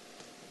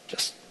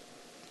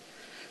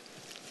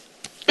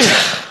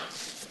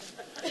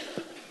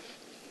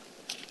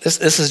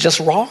 This is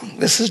just wrong.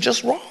 This is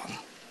just wrong.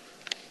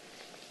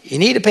 You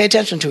need to pay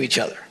attention to each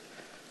other.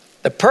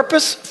 The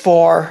purpose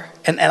for,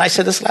 and I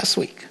said this last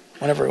week,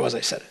 whenever it was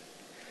I said it.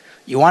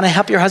 You want to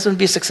help your husband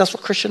be a successful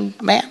Christian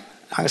man?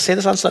 I'm going to say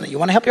this on Sunday. You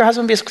want to help your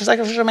husband be a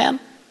successful Christian man?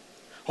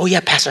 Oh yeah,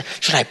 Pastor,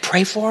 should I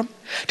pray for him?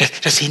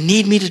 Does he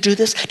need me to do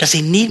this? Does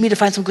he need me to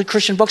find some good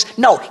Christian books?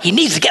 No, he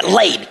needs to get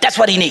laid. That's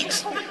what he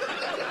needs.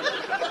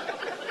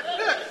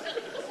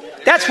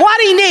 That's what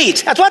he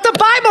needs. That's what the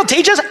Bible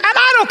teaches, and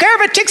I don't care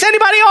if it ticks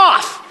anybody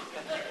off.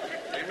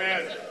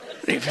 Amen.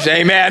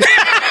 Amen.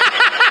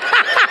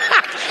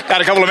 Got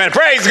a couple of men.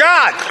 Praise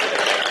God.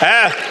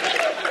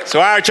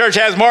 So our church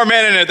has more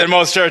men in it than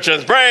most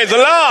churches. Praise the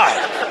Lord.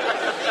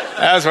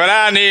 That's what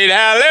I need.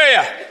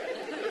 Hallelujah.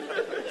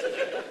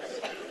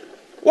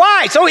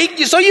 Why? So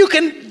you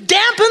can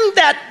dampen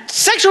that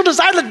sexual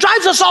desire that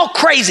drives us all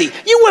crazy.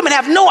 You women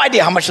have no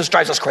idea how much this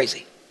drives us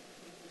crazy.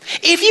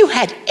 If you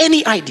had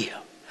any idea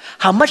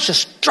how much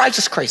this drives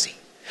us crazy,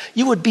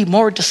 you would be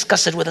more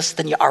disgusted with us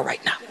than you are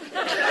right now.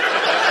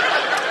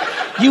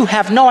 You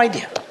have no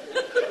idea.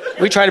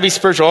 We try to be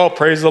spiritual. Oh,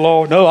 praise the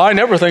Lord. No, I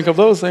never think of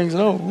those things.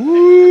 No.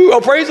 Ooh,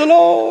 oh, praise the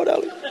Lord.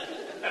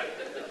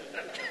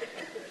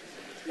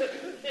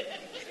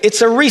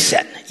 It's a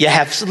reset. You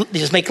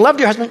just make love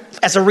to your husband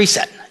as a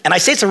reset. And I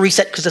say it's a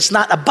reset because it's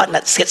not a button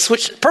that gets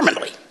switched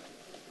permanently.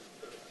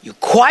 You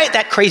quiet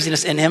that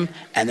craziness in him,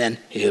 and then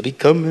he'll be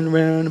coming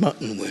around the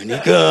mountain when he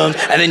comes.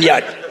 And then you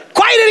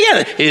quiet quiet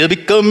it again. He'll be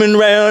coming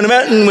round the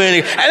mountain when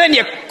he, and then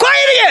you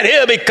quiet again.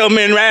 He'll be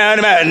coming round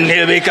the mountain.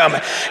 He'll be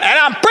coming. And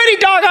I'm pretty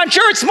doggone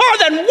sure it's more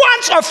than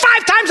once or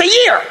 5 times a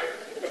year.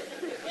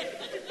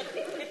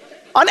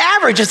 On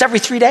average, it's every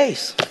 3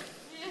 days.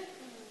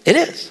 It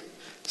is.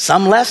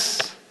 Some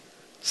less,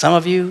 some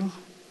of you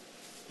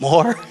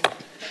more.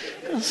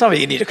 Some of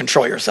you need to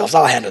control yourselves.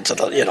 I'll hand it to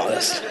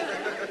this.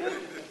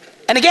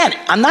 And again,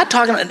 I'm not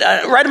talking,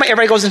 right away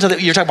everybody goes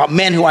into you're talking about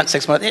men who want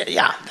 6 months.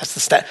 Yeah, that's the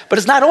stat. But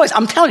it's not always.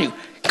 I'm telling you,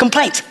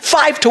 complaints,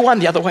 5 to 1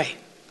 the other way.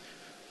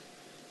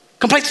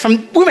 Complaints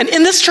from women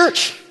in this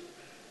church.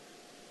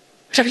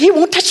 He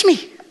won't touch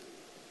me.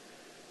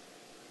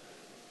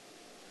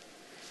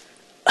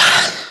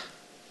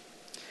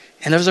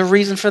 And there's a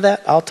reason for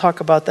that. I'll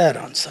talk about that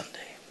on Sunday.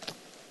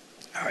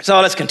 All right, so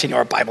let's continue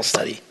our Bible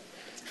study.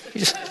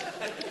 Just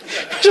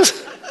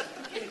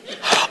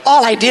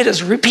all I did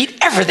is repeat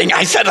everything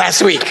I said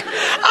last week.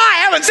 I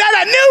haven't said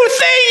a new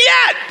thing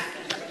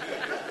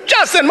yet.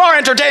 Just in more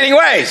entertaining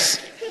ways.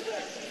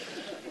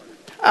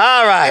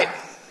 All right.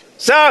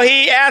 So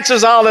he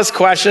answers all this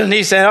question.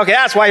 He said, okay,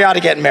 that's why you ought to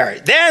get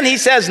married. Then he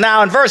says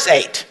now in verse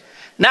 8,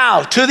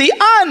 now to the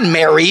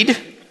unmarried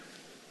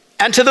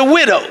and to the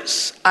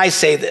widows, I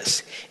say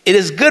this, it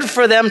is good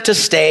for them to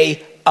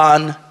stay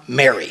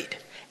unmarried,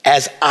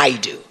 as I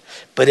do.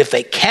 But if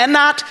they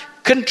cannot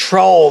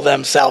control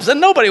themselves,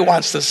 and nobody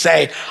wants to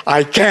say,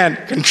 I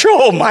can't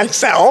control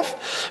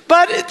myself,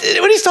 but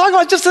when he's talking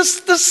about just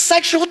this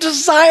sexual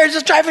desire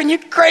just driving you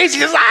crazy,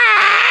 just,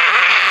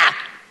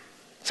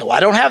 so I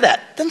don't have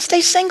that. Then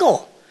stay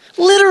single,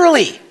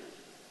 literally.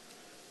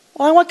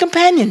 Well, I want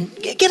companion.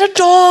 Get a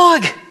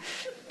dog.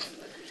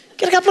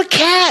 Get a couple of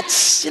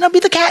cats. Be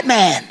the cat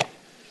man.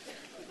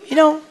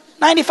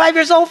 95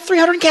 years old,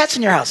 300 cats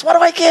in your house. What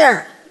do I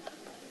care?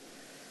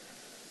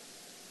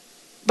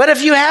 But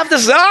if you have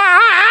this,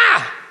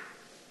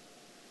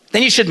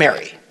 then you should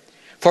marry.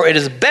 For it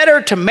is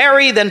better to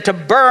marry than to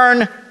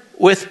burn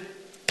with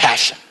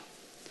passion.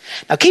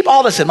 Now keep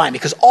all this in mind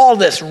because all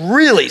this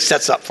really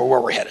sets up for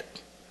where we're headed.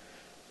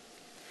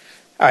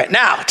 All right,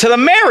 now to the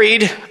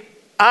married,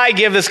 I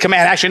give this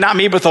command. Actually, not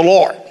me, but the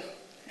Lord.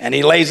 And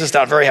he lays this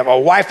down very heavy. A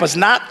wife must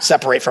not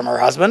separate from her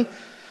husband.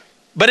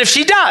 But if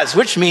she does,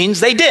 which means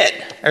they did.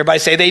 Everybody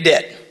say they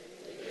did.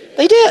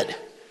 They did.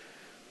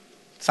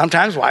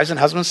 Sometimes wives and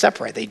husbands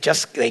separate. They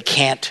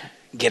can't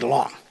get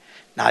along.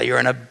 Now you're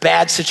in a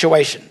bad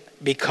situation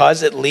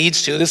because it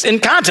leads to this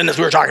incontinence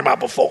we were talking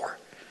about before.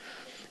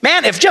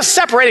 Man, if just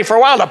separating for a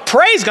while to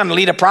pray is going to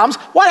lead to problems,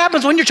 what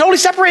happens when you're totally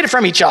separated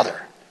from each other?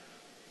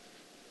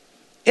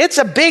 It's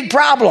a big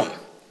problem.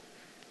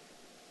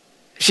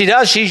 She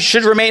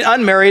should remain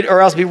unmarried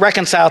or else be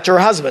reconciled to her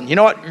husband. You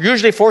know what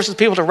usually forces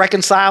people to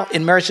reconcile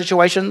in marriage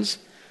situations?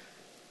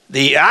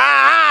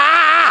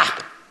 I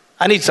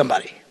need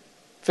somebody.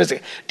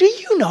 Physically. Do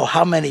you know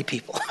how many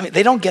people,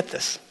 they don't get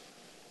this.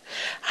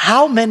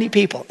 How many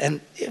people, and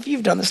if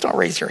you've done this, don't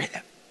raise your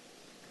hand.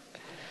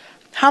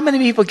 How many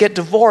people get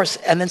divorced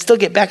and then still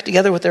get back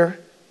together with their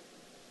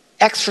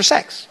ex for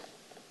sex?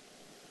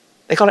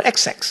 They call it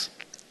ex-sex.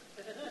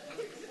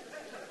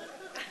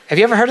 Have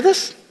you ever heard of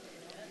this?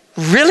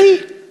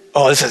 Really?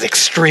 Oh, this is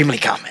extremely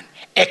common.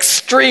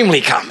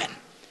 Extremely common.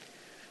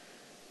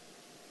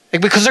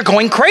 Because they're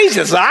going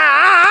crazy. It's,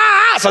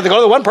 so they go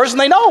to the one person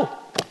they know.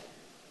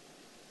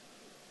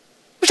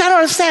 Which I don't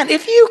understand.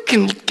 If you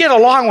can get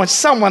along with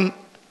someone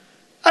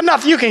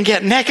enough you can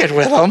get naked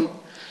with them,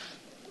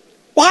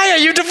 why are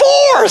you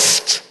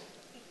divorced?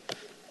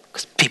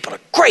 Because people are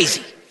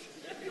crazy.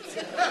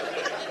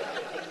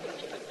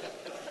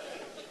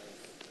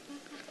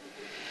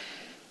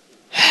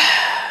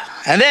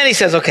 And then he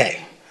says, okay,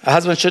 a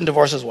husband shouldn't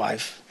divorce his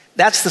wife.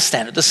 That's the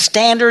standard. The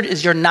standard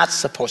is you're not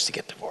supposed to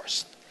get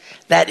divorced.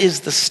 That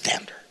is the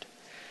standard.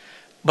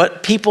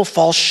 But people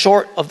fall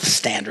short of the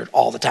standard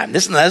all the time.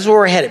 This is where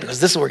we're headed because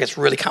this is where it gets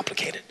really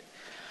complicated.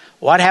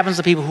 What happens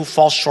to people who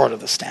fall short of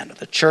the standard?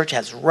 The church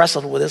has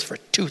wrestled with this for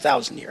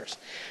 2,000 years.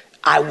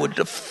 I would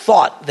have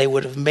thought they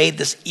would have made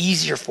this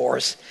easier for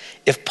us.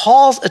 If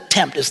Paul's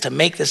attempt is to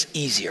make this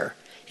easier,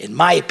 in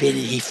my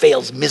opinion, he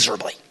fails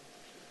miserably.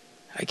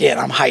 Again,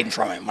 I'm hiding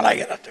from him when I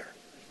get up there.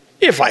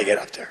 If I get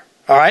up there.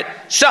 All right?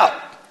 So,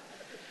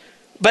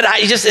 but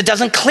it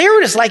doesn't clear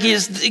it. It's like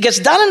it gets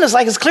done and it's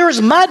like it's clear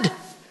as mud.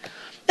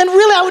 And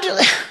really, I would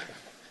just,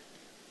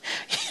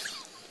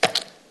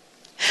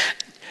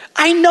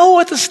 I know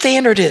what the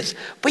standard is,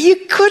 but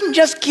you couldn't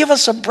just give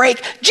us a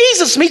break.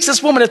 Jesus meets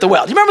this woman at the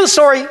well. Do you remember the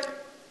story?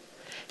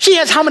 She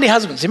has how many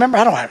husbands? Do you remember?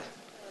 I don't know.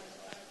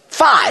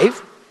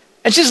 5.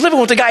 And she's living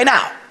with the guy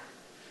now.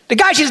 The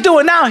guy she's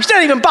doing now, she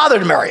doesn't even bother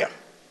to marry him.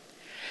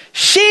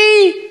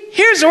 She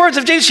hears the words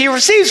of Jesus. She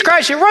receives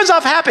Christ. She runs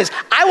off happiness.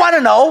 I want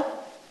to know,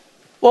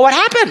 well, what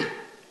happened?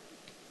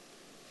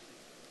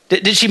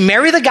 Did she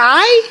marry the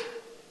guy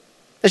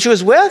that she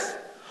was with?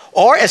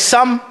 Or as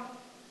some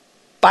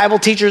Bible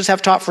teachers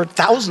have taught for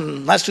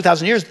last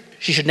 2,000 years,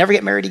 she should never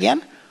get married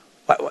again?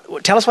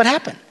 Tell us what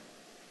happened.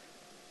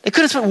 They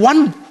could have spent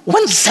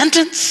one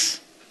sentence.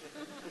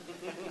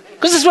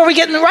 Because this is where we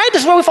get in the right.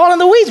 This is where we fall in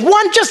the weeds.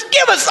 One, just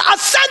give us a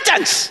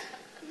sentence.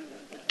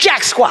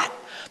 Jack squat.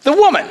 The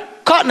woman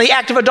caught in the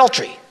act of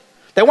adultery.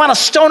 They want to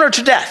stone her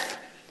to death.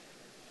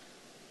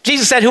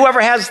 Jesus said,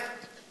 whoever has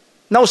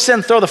no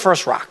sin, throw the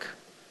first rock.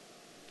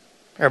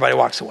 Everybody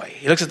walks away.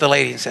 He looks at the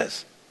lady and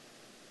says,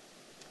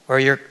 where are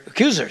your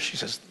accusers? She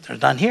says,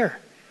 there's none here.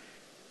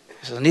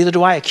 He says, neither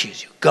do I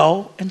accuse you.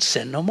 Go and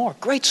sin no more.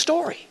 Great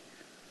story.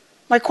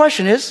 My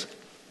question is,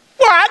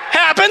 what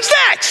happens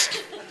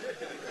next?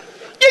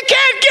 You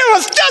can't give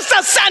us just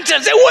a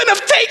sentence. It wouldn't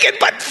have taken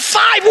but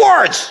 5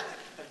 words.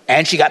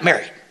 And she got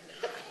married.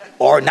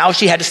 Or now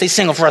she had to stay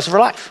single for the rest of her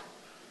life.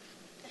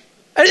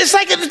 It's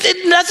like,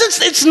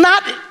 it's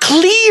not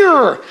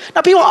clear.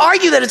 Now people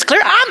argue that it's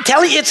clear. I'm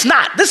telling you it's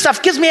not. This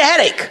stuff gives me a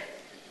headache.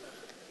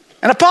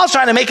 And if Paul's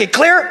trying to make it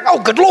clear, oh,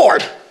 good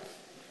Lord.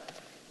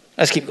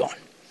 Let's keep going.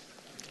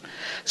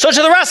 So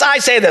to the rest, I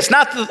say this,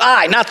 not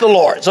the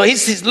Lord. So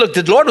he's look,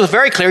 the Lord was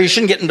very clear, you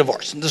shouldn't get in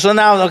divorce. So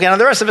now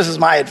the rest of this is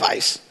my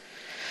advice.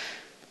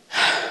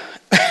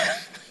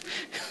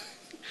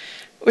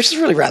 Which is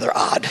really rather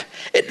odd.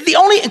 The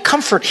only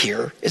comfort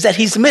here is that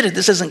he's admitted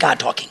this isn't God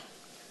talking.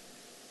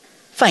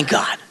 Thank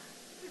God.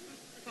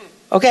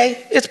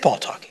 Okay? It's Paul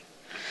talking.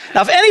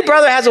 Now, if any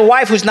brother has a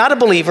wife who's not a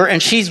believer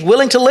and she's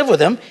willing to live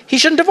with him, he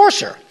shouldn't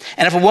divorce her.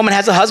 And if a woman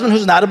has a husband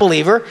who's not a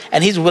believer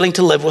and he's willing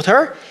to live with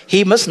her,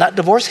 he must not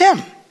divorce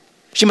him.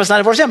 She must not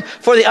divorce him.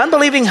 For the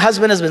unbelieving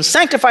husband has been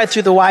sanctified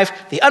through the wife.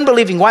 The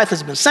unbelieving wife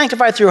has been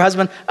sanctified through her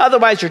husband.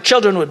 Otherwise, your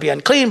children would be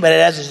unclean, but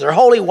as is they're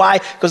holy. Why?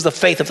 Because of the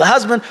faith of the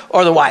husband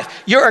or the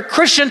wife. You're a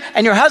Christian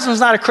and your husband's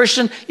not a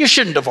Christian. You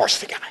shouldn't divorce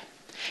the guy.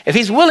 If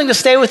he's willing to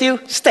stay with you,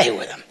 stay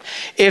with him.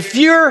 If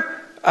you're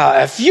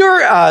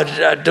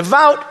a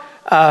devout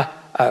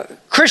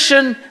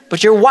Christian,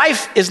 but your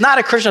wife is not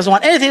a Christian, doesn't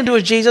want anything to do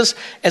with Jesus,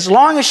 as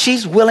long as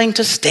she's willing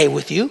to stay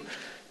with you,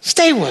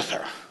 stay with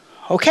her.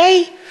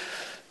 Okay?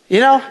 You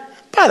know,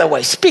 by the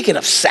way, speaking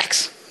of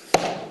sex,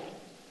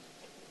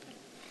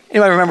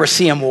 anybody remember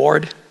C.M.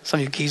 Ward? Some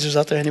of you geezers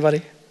out there,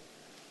 anybody?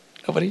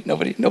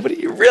 Nobody?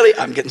 You really?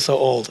 I'm getting so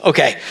old.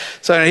 Okay,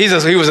 so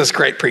he was this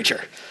great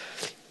preacher.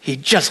 He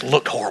just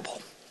looked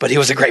horrible, but he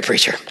was a great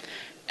preacher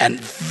and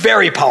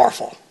very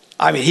powerful.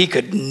 I mean, he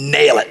could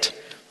nail it.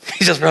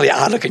 He's just really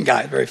odd-looking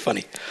guy, very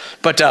funny.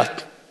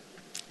 But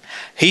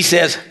he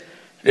says,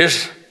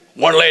 this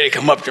one lady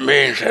come up to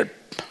me and said,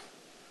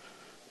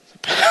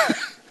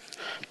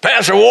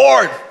 Pastor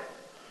Ward,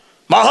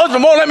 my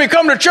husband won't let me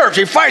come to church.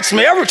 He fights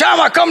me every time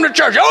I come to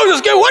church. Oh, this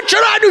is good. What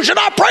should I do? Should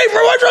I pray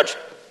for what?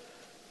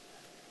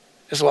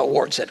 This is what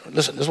Ward said.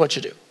 Listen, this is what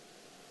you do.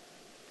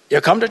 You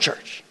come to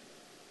church.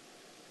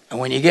 And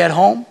when you get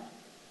home,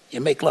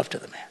 you make love to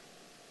the man.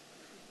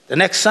 The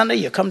next Sunday,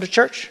 you come to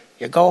church,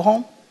 you go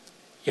home,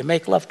 you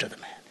make love to the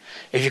man.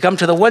 If you come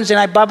to the Wednesday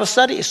night Bible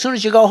study, as soon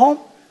as you go home,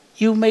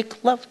 you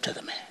make love to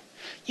the man.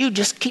 You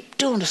just keep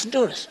doing this and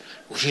doing this.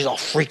 Well, she's all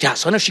freaked out.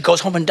 So then she goes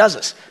home and does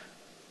this.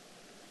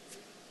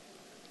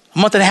 A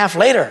month and a half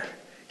later,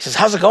 he says,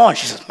 how's it going?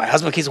 She says, my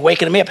husband keeps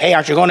waking me up. Hey,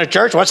 aren't you going to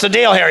church? What's the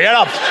deal here? Get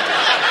up.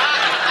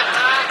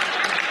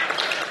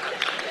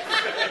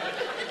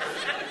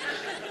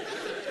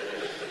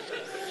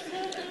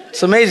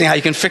 It's amazing how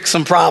you can fix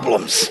some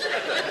problems.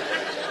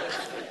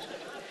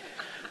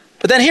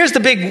 But then here's the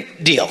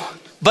big deal.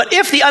 But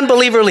if the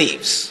unbeliever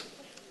leaves,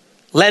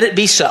 let it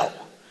be so.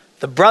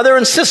 The brother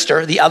and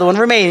sister, the other one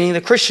remaining,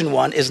 the Christian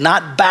one, is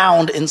not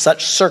bound in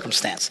such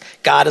circumstance.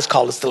 God has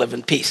called us to live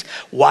in peace.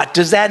 What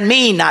does that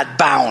mean, not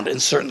bound in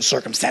certain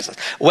circumstances?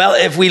 Well,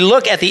 if we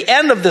look at the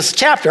end of this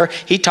chapter,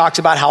 he talks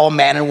about how a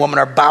man and woman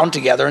are bound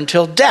together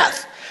until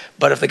death.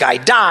 But if the guy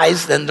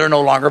dies, then they're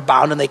no longer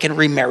bound and they can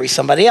remarry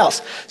somebody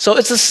else. So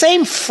it's the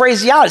same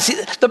phraseology.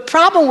 See, the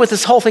problem with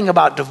this whole thing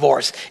about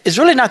divorce is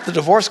really not the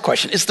divorce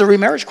question, it's the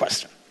remarriage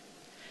question.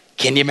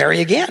 Can you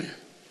marry again?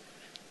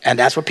 And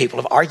that's what people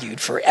have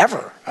argued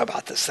forever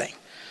about this thing.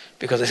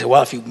 Because they say,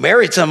 well, if you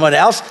married someone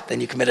else,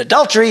 then you commit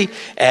adultery.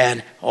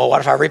 And, well,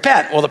 what if I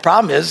repent? Well, the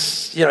problem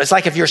is, it's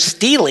like if you're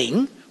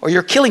stealing or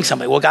you're killing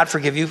somebody. Well, God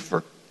forgive you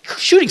for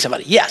shooting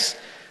somebody. Yes.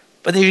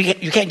 But then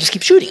you can't just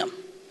keep shooting them.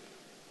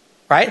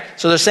 Right?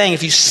 So they're saying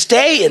if you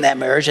stay in that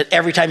marriage and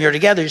every time you're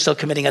together, you're still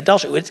committing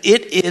adultery.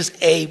 It is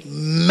a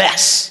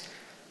mess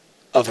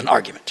of an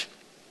argument.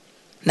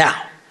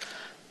 Now,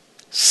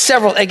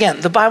 again,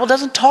 the Bible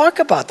doesn't talk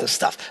about this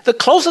stuff. The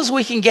closest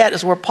we can get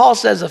is where Paul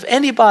says, if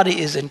anybody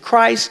is in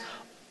Christ,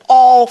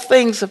 all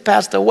things have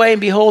passed away,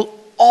 and behold,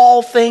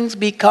 all things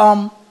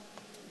become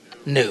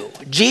new.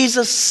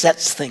 Jesus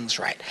sets things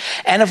right.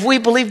 And if we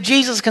believe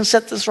Jesus can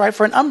set this right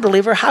for an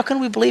unbeliever, how can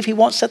we believe he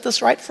won't set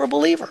this right for a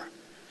believer?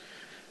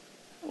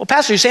 Well,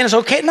 Pastor, you're saying it's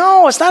okay?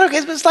 No, it's not okay.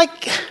 It's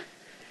like,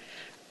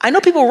 I know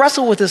people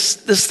wrestle with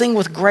this thing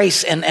with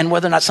grace and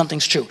whether or not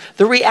something's true.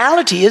 The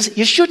reality is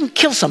you shouldn't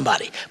kill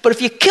somebody. But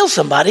if you kill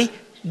somebody,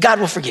 God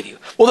will forgive you.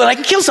 Well, then I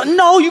can kill somebody.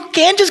 No, you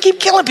can't just keep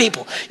killing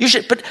people. You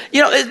should, but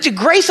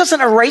grace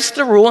doesn't erase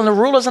the rule and the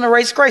rule doesn't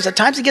erase grace. At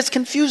times it gets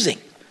confusing.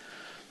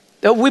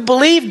 That we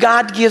believe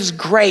God gives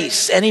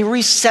grace and he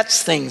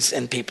resets things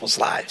in people's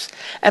lives.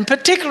 And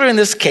particularly in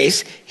this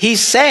case, he's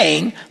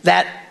saying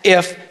that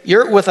if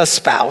you're with a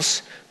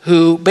spouse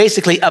who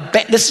basically,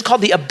 this is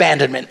called the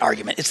abandonment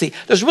argument.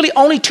 There's really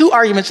only two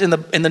arguments in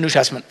the New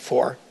Testament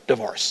for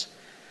divorce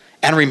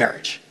and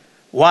remarriage.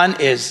 One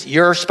is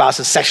your spouse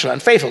is sexually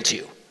unfaithful to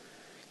you.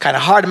 Kind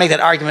of hard to make that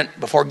argument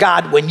before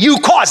God when you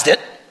caused it.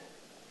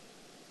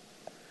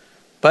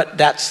 But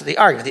that's the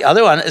argument. The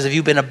other one is if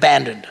you've been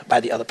abandoned by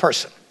the other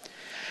person.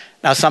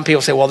 Now, some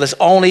people say, well, this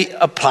only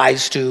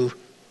applies to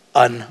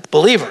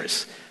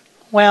unbelievers.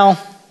 Well,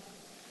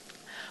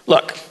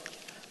 look,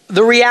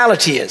 the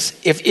reality is,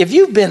 if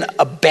you've been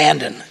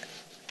abandoned,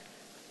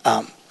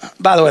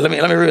 by the way, let me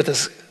read what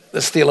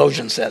this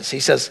theologian says. He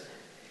says,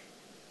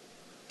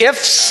 if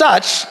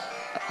such,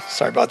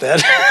 sorry about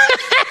that.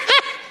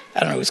 I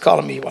don't know who's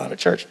calling me while I'm at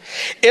church.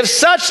 If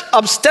such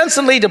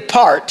ostensibly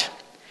depart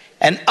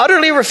and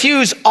utterly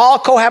refuse all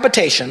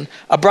cohabitation,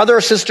 a brother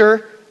or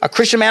sister, a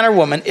Christian man or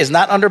woman is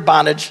not under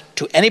bondage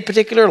to any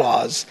particular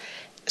laws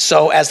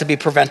so as to be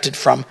prevented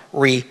from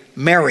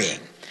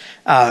remarrying.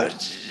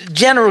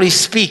 Generally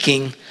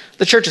speaking,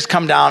 the church has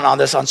come down on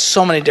this on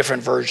so many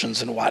different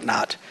versions and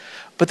whatnot.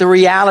 But the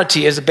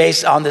reality is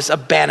based on this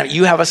abandonment.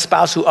 You have a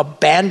spouse who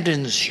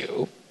abandons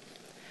you,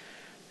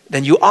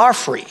 then you are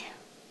free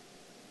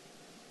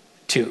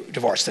to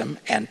divorce them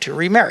and to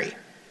remarry.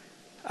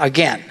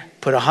 Again,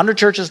 put 100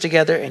 churches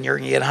together and you're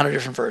going to get 100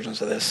 different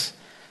versions of this.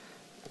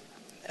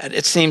 And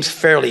it seems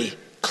fairly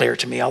clear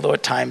to me, although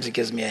at times it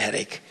gives me a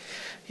headache,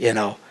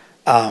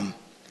 And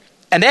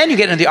then you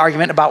get into the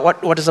argument about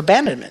what does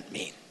abandonment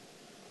mean?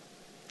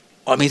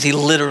 Well, it means he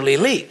literally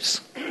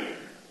leaves.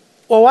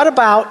 Well, what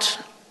about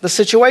the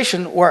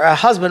situation where a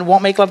husband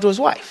won't make love to his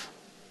wife?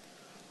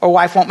 Or a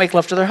wife won't make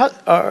love to their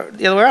husband, or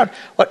the other way around.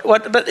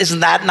 But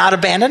isn't that not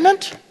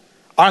abandonment?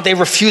 Aren't they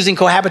refusing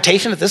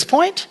cohabitation at this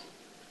point?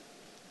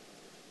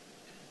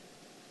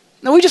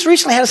 No, we just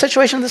recently had a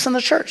situation of this in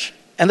the church.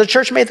 And the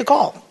church made the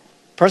call.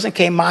 The person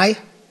came, my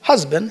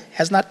husband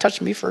has not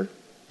touched me for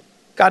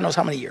God knows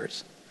how many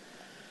years.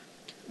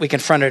 We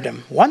confronted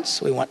him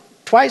once. We went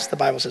twice. The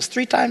Bible says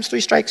 3 times,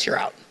 3 strikes, you're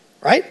out.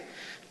 Right?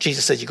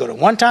 Jesus said you go to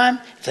one time.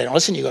 If they don't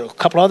listen, you go to a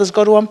couple others,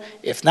 go to him.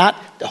 If not,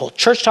 the whole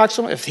church talks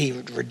to him. If he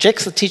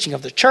rejects the teaching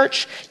of the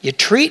church, you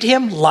treat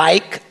him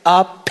like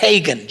a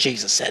pagan,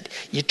 Jesus said.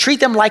 You treat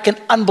them like an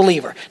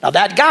unbeliever. Now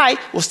that guy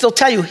will still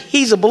tell you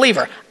he's a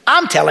believer.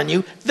 I'm telling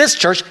you, this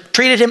church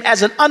treated him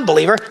as an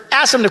unbeliever,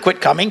 asked him to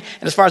quit coming,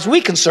 and as far as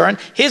we're concerned,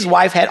 his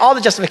wife had all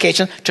the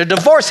justification to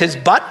divorce his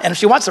butt, and if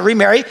she wants to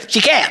remarry,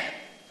 she can.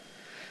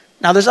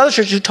 Now there's other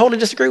churches who totally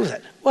disagree with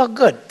it. Well,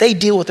 good. They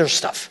deal with their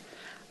stuff.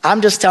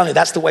 I'm just telling you,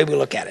 that's the way we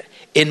look at it.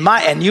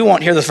 And you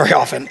won't hear this very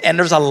often, and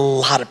there's a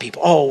lot of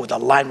people, the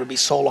line would be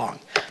so long,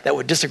 that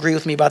would disagree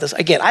with me about this.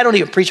 Again, I don't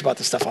even preach about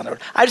this stuff on the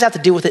road. I just have to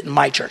deal with it in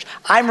my church.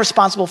 I'm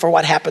responsible for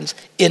what happens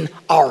in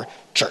our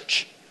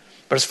church.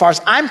 But as far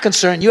as I'm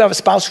concerned, you have a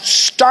spouse who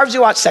starves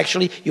you out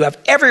sexually, you have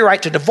every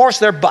right to divorce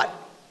their butt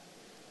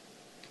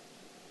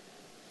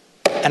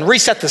and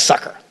reset the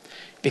sucker.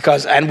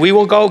 And we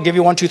will go give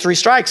you 1, 2, 3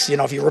 strikes.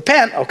 If you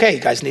repent, okay,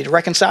 you guys need to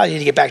reconcile, you need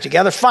to get back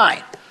together,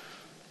 fine.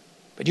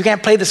 But you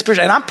can't play the spirit.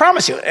 And I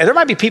promise you, there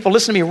might be people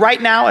listening to me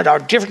right now at our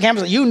different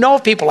campuses. You know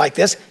of people like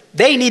this.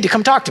 They need to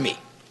come talk to me.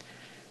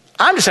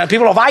 I'm just telling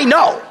people if I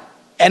know.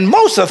 And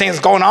most of the things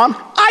going on,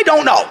 I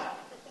don't know.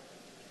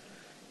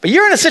 But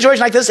you're in a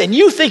situation like this and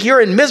you think you're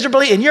in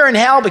miserably and you're in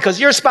hell because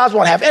your spouse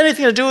won't have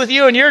anything to do with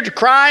you and you're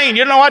crying and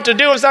you don't know what to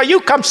do. So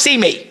you come see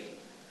me.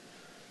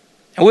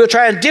 And we'll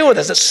try and deal with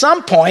this. At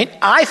some point,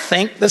 I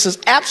think this is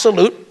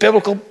absolute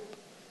biblical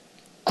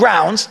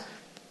grounds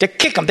to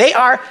kick them. They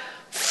are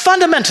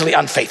fundamentally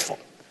unfaithful.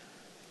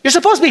 You're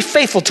supposed to be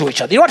faithful to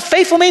each other. You know what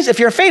faithful means? If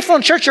you're faithful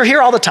in church, you're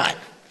here all the time.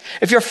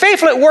 If you're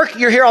faithful at work,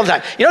 you're here all the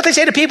time. You know what they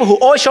say to people who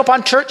always show up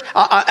on church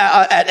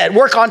at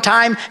work on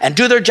time and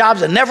do their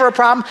jobs and never a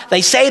problem?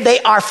 They say they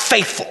are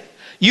faithful.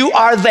 You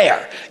are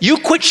there. You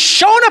quit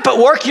showing up at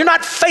work, you're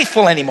not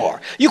faithful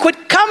anymore. You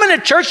quit coming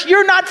to church,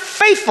 you're not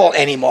faithful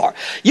anymore.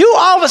 You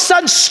all of a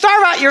sudden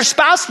starve out your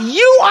spouse,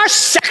 you are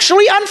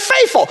sexually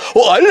unfaithful.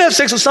 Well, I didn't have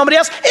sex with somebody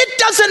else. It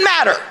doesn't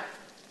matter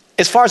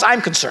as far as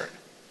I'm concerned.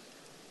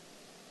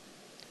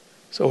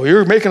 So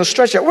you're making a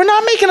stretch there. We're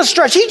not making a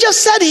stretch. He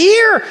just said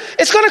here,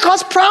 it's going to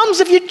cause problems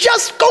if you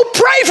just go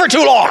pray for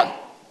too long.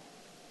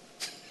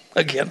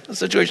 Again, a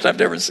situation I've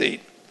never seen.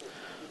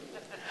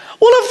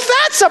 Well, if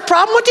that's a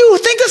problem, what do you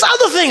think this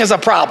other thing is a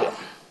problem?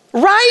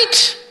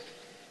 Right?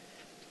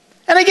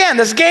 And again,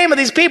 this game of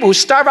these people who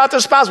starve out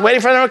their spouse,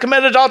 waiting for them to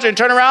commit adultery and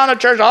turn around at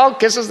church, all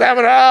kisses them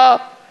and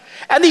all.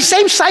 And these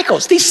same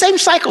cycles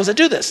that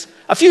do this,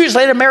 a few years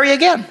later marry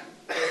again.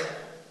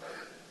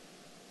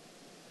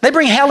 They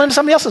bring hell into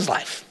somebody else's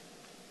life.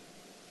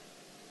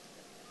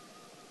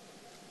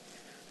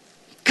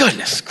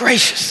 Goodness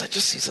gracious,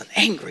 he's an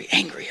angry,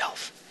 angry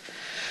elf.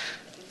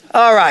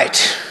 All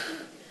right.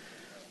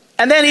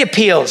 And then he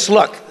appeals.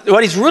 Look,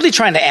 what he's really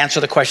trying to answer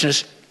the question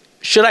is,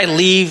 should I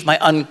leave my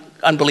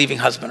unbelieving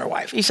husband or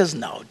wife? He says,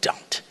 no,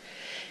 don't.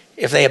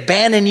 if they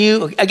abandon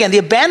you, again, the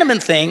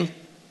abandonment thing,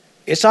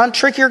 it's on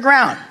trickier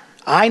ground.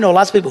 I know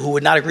lots of people who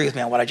would not agree with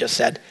me on what I just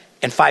said.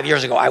 And 5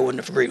 years ago, I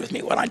wouldn't have agreed with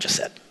me what I just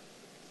said.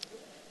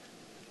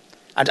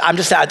 I'm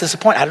just at this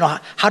point, I don't know,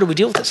 how do we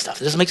deal with this stuff?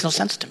 This makes no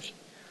sense to me.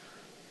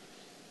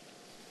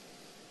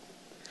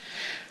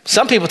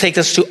 Some people take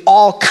this to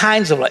all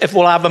kinds of, if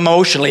we'll have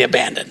emotionally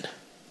abandoned,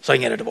 so I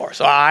can get a divorce.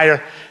 So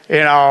I'm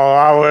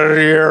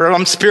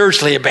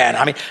spiritually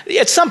abandoned. I mean,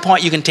 at some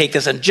point you can take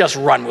this and just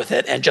run with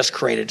it and just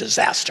create a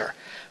disaster.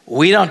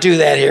 We don't do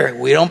that here.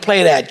 We don't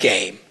play that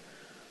game.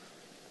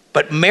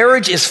 But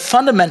marriage is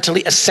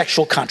fundamentally a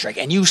sexual contract.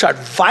 And you start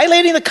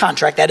violating the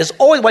contract, that is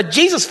always what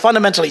Jesus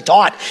fundamentally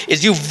taught,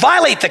 is you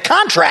violate the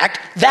contract,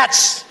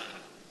 that's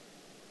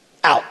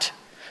out.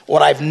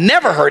 What I've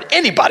never heard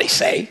anybody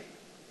say,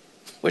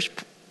 which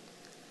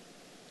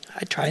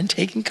I try and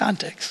take in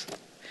context,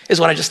 is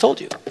what I just told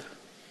you.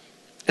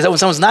 Is that when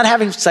someone's not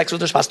having sex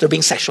with their spouse, they're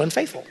being sexually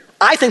unfaithful.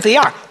 I think they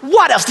are.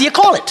 What else do you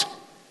call it?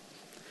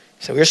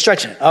 So we're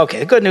stretching it. Okay,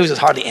 the good news is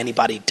hardly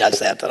anybody does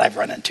that I've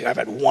run into. I've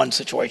had one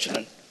situation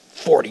in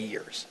 40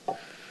 years.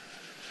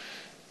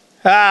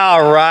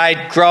 All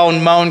right,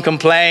 groan, moan,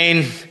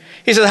 complain.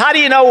 He says, how do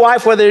you know,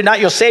 wife, whether or not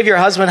you'll save your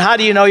husband? How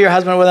do you know your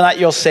husband whether or not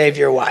you'll save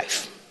your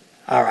wife?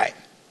 All right.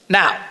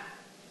 Now,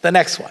 the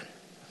next one.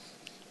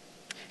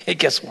 It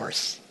gets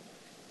worse.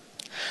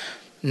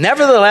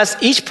 Nevertheless,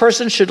 each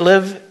person should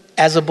live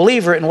as a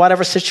believer in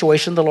whatever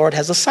situation the Lord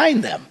has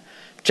assigned them,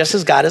 just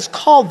as God has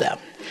called them.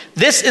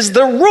 This is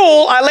the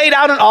rule I laid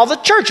out in all the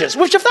churches,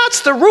 which if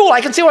that's the rule,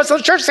 I can see what's the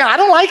church saying, I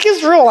don't like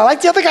his rule. I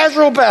like the other guy's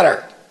rule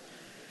better.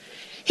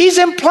 He's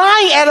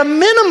implying at a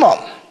minimum,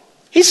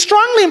 he's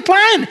strongly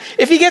implying,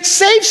 if you get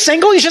saved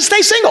single, you should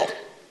stay single.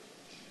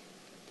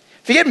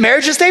 If you get married,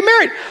 you should stay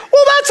married.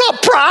 Well, that's a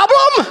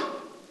problem.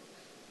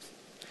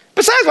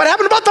 Besides, what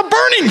happened about the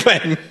burning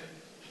thing?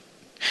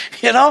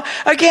 You know,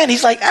 again,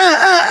 he's like,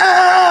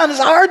 and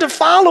it's hard to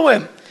follow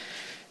him.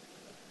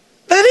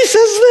 Then he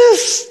says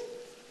this.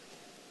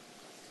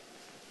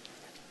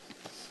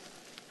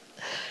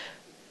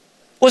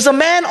 Was a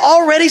man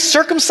already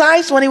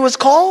circumcised when he was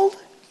called?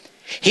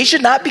 He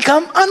should not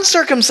become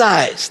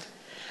uncircumcised.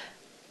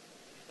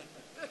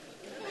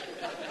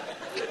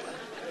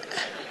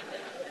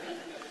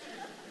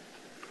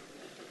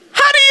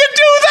 How do you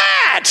do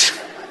that?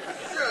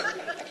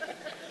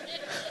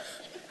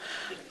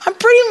 I'm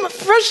pretty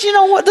much, you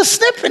know what, the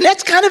snip, and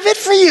that's kind of it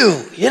for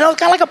you. You know, it's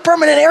kind of like a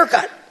permanent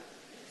haircut.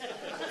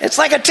 It's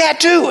like a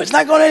tattoo. It's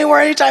not going anywhere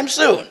anytime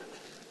soon.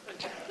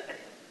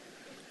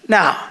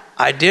 Now,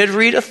 I did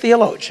read a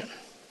theologian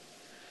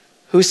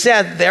who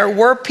said there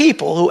were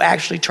people who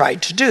actually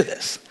tried to do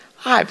this.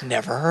 I've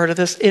never heard of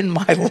this in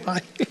my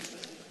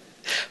life.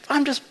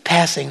 I'm just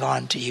passing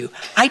on to you.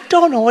 I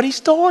don't know what he's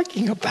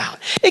talking about.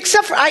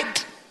 Except for,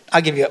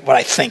 I'll give you what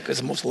I think is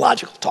the most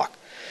logical talk.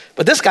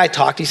 But this guy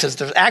talked, he says,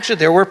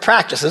 there were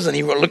practices, and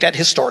he looked at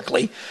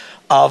historically,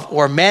 of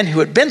where men who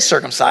had been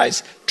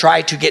circumcised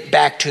tried to get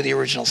back to the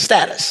original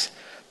status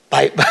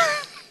by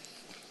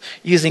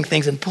using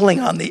things and pulling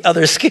on the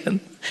other skin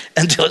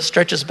until it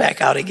stretches back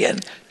out again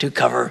to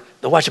cover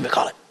the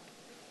whatchamacallit.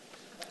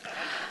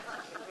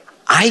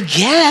 I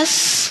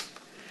guess.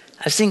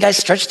 I've seen guys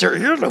stretch their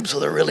earlobes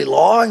so they're really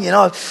long. You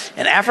know,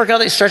 in Africa,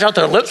 they stretch out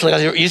their lips.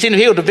 You seen the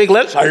people with the big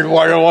lips?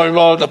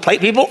 The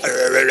plate people?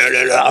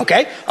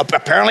 Okay.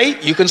 Apparently,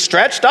 you can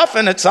stretch stuff,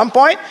 and at some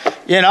point,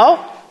 you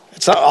know,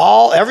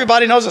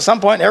 everybody knows at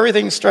some point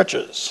everything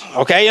stretches.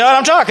 Okay, you know what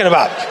I'm talking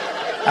about.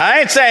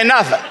 I ain't saying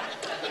nothing.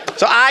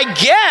 So I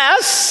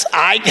guess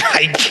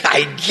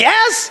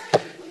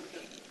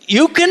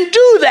you can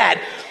do that.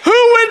 Who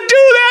would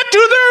do that to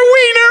their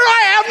wiener?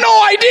 I have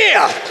no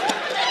idea.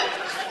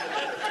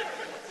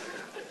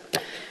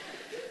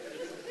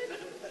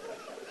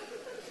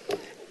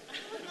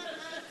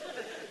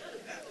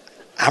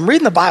 I'm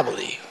reading the Bible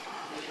to you.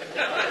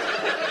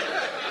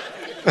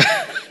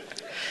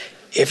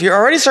 If you're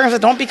already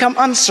circumcised, don't become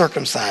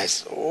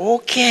uncircumcised.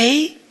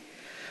 Okay.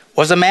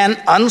 Was a man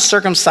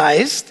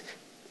uncircumcised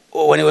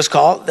when he was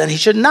called? Then he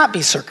should not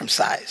be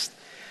circumcised.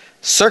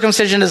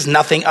 Circumcision is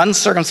nothing.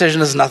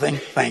 Uncircumcision is nothing.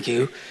 Thank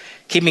you.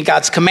 Keeping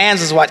God's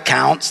commands is what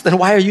counts. Then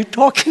why are you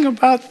talking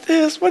about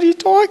this? What are you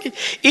talking?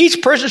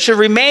 Each person should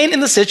remain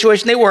in the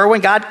situation they were when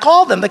God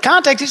called them. The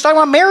context, he's talking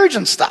about marriage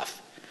and stuff.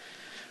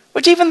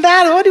 Which even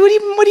that, what do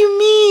you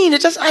mean?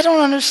 I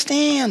don't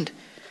understand.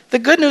 The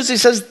good news, he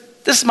says,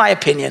 this is my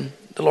opinion.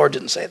 The Lord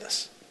didn't say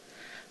this.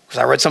 Because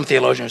I read some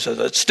theologian who says,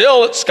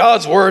 it's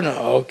God's word.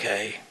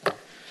 Okay. It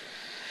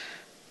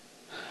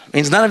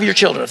means none of your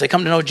children, if they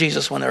come to know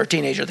Jesus when they're a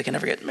teenager, they can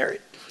never get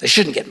married. They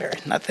shouldn't get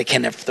married. Not they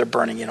can if they're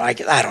burning, you know. I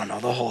don't know,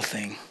 the whole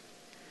thing.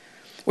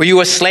 Were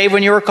you a slave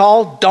when you were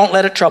called? Don't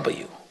let it trouble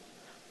you.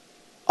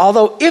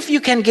 Although if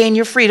you can gain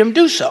your freedom,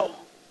 do so.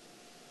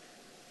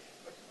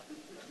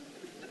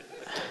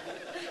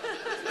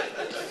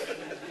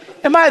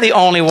 Am I the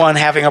only one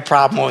having a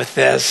problem with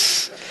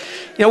this?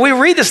 We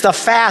read this stuff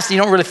fast and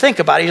you don't really think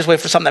about it. You just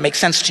wait for something that makes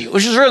sense to you,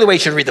 which is really the way you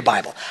should read the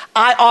Bible.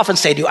 I often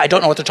say to you, I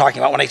don't know what they're talking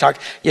about when I talk.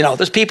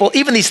 There's people,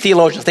 even these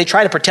theologians, they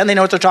try to pretend they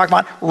know what they're talking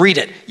about. Read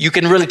it. You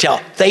can really tell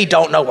they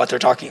don't know what they're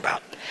talking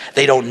about.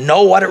 They don't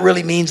know what it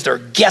really means. They're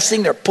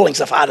guessing. They're pulling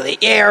stuff out of the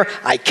air.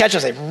 I catch it.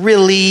 I say,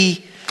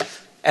 really?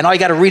 And all you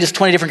got to read is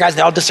 20 different guys.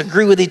 They all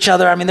disagree with each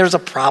other. I mean, there's a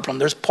problem.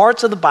 There's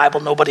parts of the Bible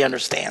nobody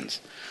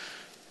understands.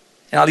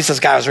 At least this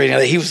guy I was reading,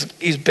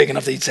 he's big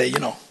enough that he'd say,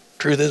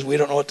 truth is we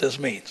don't know what this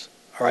means.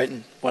 All right,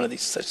 in one of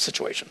these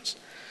situations.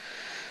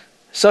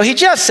 So he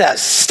just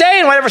says, stay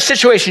in whatever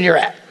situation you're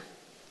at.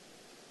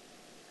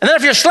 And then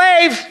if you're a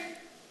slave,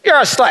 you're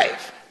a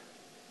slave.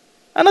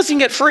 Unless you can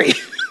get free.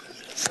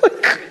 It's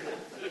like,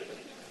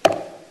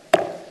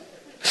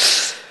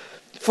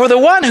 for the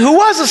one who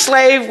was a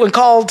slave when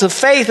called to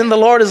faith in the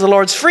Lord is the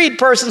Lord's freed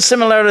person,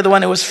 similar to the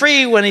one who was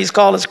free when he's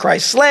called as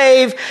Christ's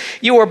slave.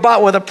 You were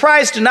bought with a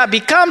price. Do not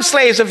become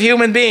slaves of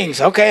human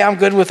beings. Okay, I'm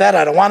good with that.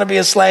 I don't want to be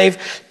a slave.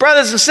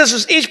 Brothers and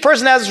sisters, each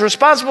person as is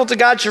responsible to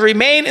God should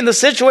remain in the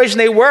situation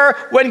they were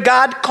when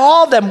God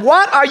called them.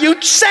 What are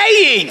you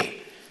saying?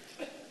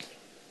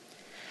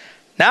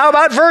 Now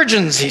about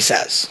virgins, he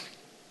says.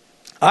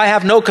 I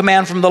have no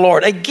command from the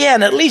Lord.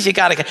 Again, at least you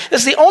got to.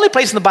 This is the only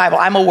place in the Bible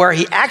I'm aware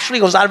he actually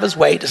goes out of his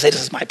way to say, this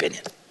is my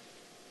opinion.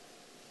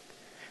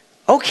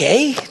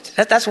 Okay,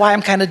 that's why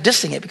I'm kind of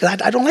dissing it,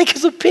 because I don't like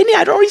his opinion.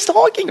 I don't know what he's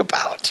talking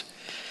about.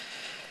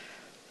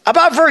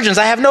 About virgins,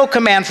 I have no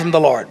command from the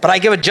Lord, but I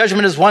give a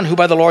judgment as one who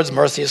by the Lord's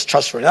mercy is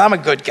trustworthy. Now, I'm a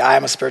good guy.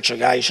 I'm a spiritual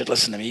guy. You should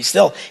listen to me.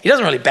 He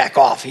doesn't really back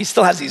off. He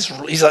still has these,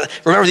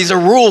 remember, these are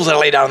rules that are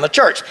laid down in the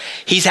church.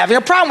 He's having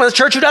a problem with a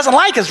church who doesn't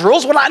like his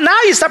rules. Well,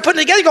 now you start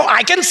putting it together, you go,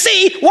 I can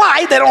see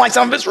why they don't like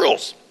some of his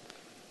rules.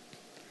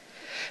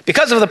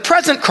 Because of the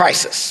present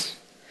crisis,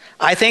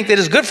 I think that it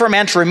is good for a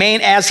man to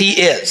remain as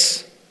he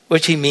is,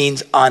 which he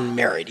means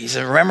unmarried. He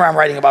says, remember, I'm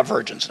writing about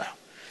virgins now.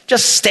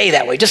 Just stay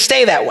that way. Just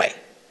stay that way.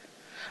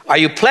 Are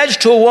you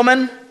pledged to a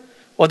woman?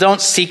 Well, don't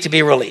seek to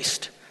be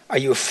released. Are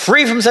you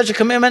free from such a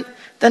commitment?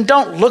 Then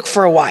don't look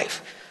for a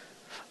wife.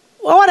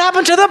 Well, what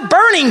happened to the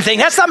burning thing?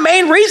 That's the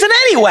main reason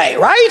anyway,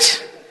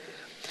 right?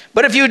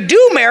 But if you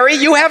do marry,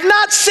 you have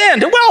not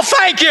sinned. Well,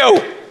 thank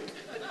you.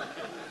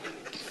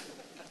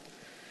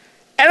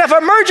 And if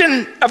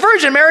a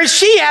virgin marries,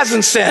 she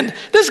hasn't sinned.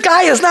 This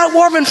guy is not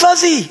warm and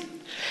fuzzy.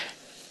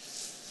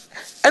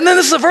 And then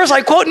this is a verse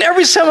I quote in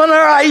every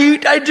seminar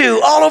I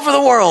do all over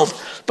the world.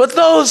 But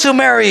those who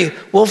marry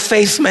will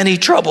face many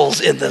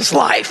troubles in this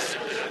life.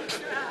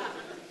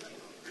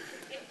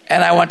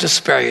 And I want to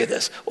spare you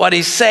this. What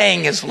he's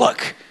saying is,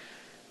 look,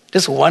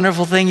 this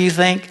wonderful thing you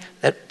think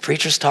that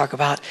preachers talk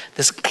about,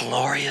 this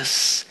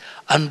glorious,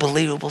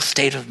 unbelievable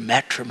state of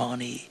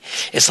matrimony,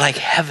 it's like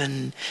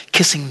heaven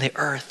kissing the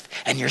earth,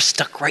 and you're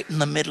stuck right in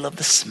the middle of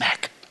the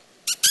smack.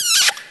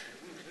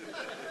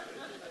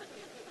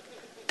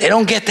 They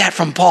don't get that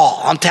from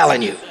Paul, I'm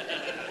telling you.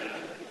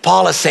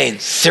 Paul is saying,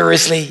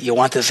 seriously, you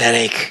want this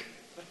headache?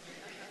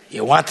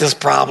 You want this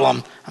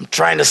problem? I'm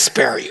trying to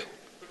spare you.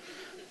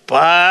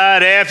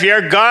 But if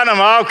you're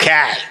gonna,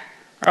 okay.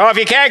 Or if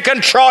you can't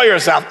control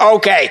yourself,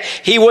 okay.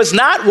 He was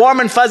not warm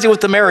and fuzzy with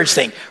the marriage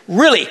thing.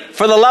 Really,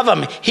 for the love of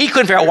him, he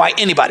couldn't figure out why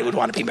anybody would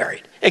want to be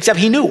married. Except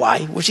he knew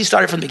why, which he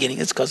started from the beginning.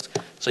 It's because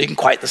so you can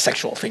quiet the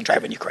sexual thing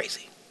driving you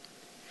crazy.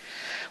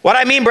 What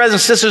I mean, brothers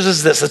and sisters,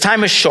 is this. The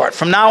time is short.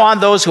 From now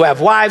on, those who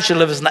have wives should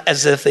live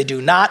as if they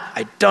do not.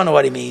 I don't know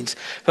what he means.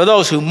 For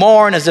those who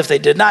mourn as if they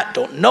did not,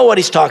 don't know what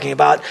he's talking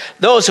about.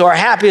 Those who are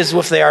happy as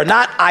if they are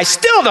not, I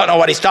still don't know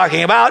what he's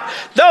talking about.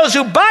 Those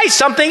who buy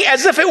something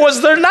as if it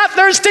was not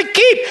theirs to keep.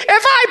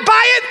 If I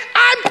buy it,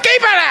 I'm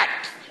keeping it.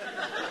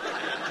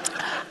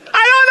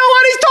 I don't know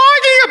what he's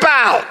talking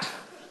about.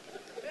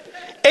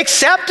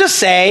 Except to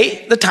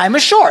say the time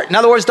is short. In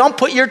other words, don't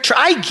put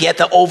I get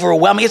the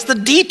overwhelming, it's the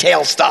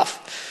detail stuff.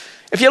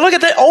 If you look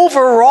at the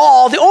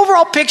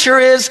overall picture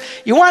is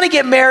you want to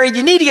get married,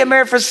 you need to get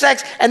married for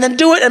sex, and then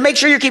do it and make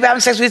sure you keep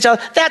having sex with each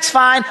other. That's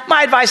fine.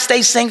 My advice,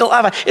 stay single.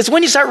 It's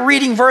when you start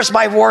reading verse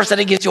by verse that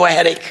it gives you a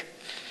headache.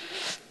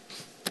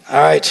 All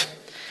right.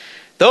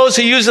 Those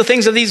who use the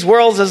things of these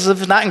worlds as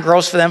if not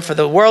engrossed for them, for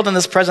the world in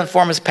this present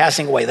form is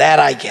passing away. That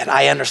I get.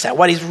 I understand.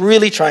 What he's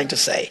really trying to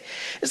say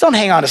is don't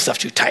hang on to stuff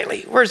too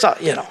tightly. We used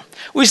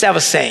to have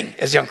a saying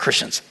as young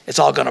Christians, it's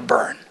all going to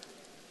burn.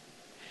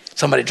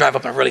 Somebody drive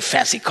up in a really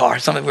fancy car. I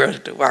forget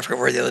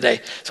where the other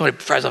day. Somebody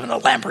drives up in a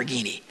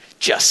Lamborghini.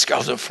 I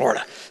was in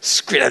Florida.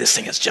 This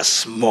thing is just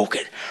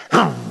smoking.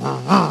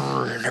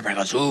 And everybody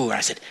goes, ooh. And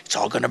I said, it's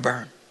all going to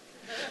burn.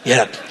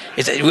 Yeah,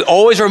 we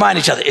always remind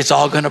each other, it's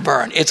all going to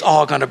burn. It's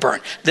all going to burn.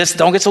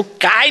 Don't get so,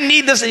 I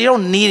need this. You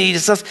don't need it.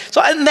 So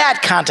in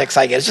that context,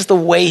 I get it. It's just the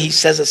way he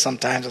says it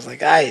sometimes. It's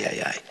like,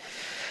 aye.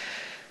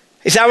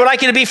 He said, I would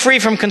like you to be free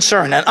from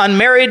concern. An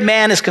unmarried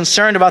man is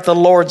concerned about the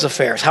Lord's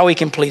affairs, how he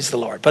can please the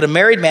Lord. But a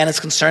married man is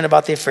concerned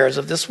about the affairs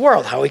of this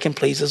world, how he can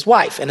please his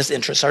wife, and his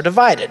interests are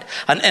divided.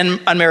 An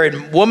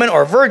unmarried woman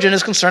or virgin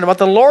is concerned about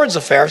the Lord's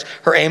affairs.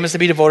 Her aim is to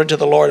be devoted to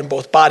the Lord in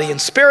both body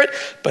and spirit.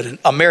 But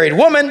a married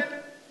woman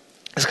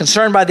is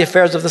concerned by the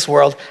affairs of this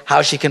world,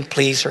 how she can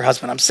please her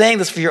husband. I'm saying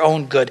this for your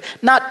own good,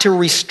 not to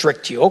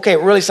restrict you. Okay,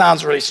 it really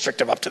sounds really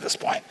restrictive up to this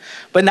point.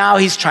 But now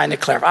he's trying to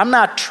clarify. I'm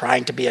not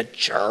trying to be a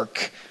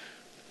jerk.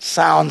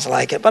 Sounds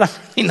like it, but I'm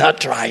really not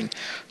trying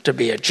to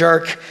be a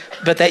jerk.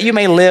 But that you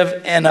may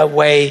live in a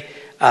way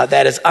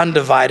that is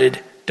undivided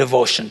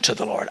devotion to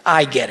the Lord.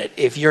 I get it.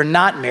 If you're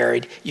not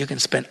married, you can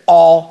spend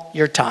all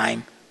your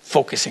time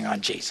focusing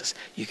on Jesus.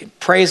 You can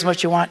pray as much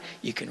as you want.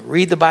 You can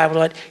read the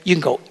Bible. You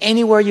can go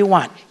anywhere you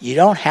want. You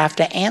don't have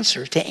to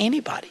answer to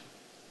anybody.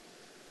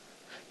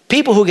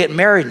 People who get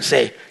married and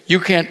say, you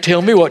can't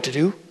tell me what to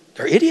do,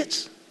 they're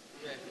idiots.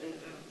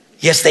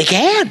 Yes, they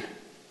can.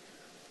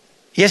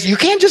 Yes, you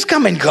can't just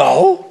come and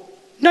go.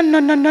 No, no,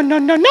 no, no, no,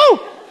 no, no.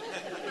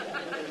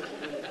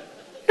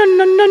 No,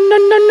 no, no, no, no,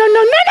 no, no,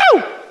 no,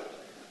 no.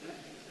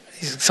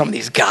 Some of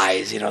these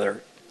guys,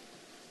 they're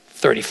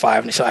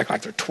 35 and they still act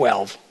like they're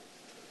 12.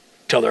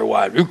 Tell their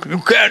wives, you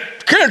can't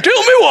tell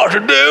me what to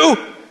do.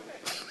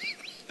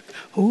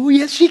 Oh,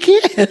 yes, you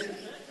can.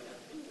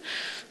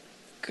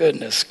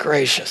 Goodness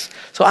gracious.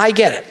 So I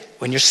get it.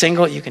 When you're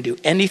single, you can do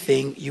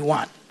anything you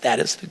want. That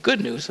is the good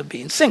news of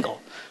being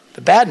single.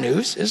 The bad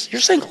news is you're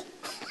single.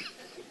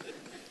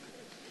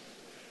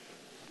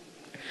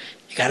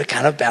 You got to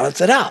kind of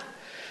balance it out.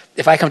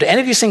 If I come to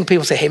any of you single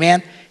people and say, hey,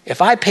 man, if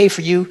I pay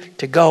for you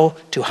to go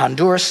to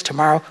Honduras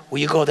tomorrow, will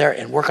you go there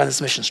and work on this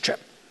missions trip?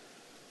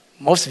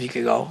 Most of you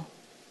could go,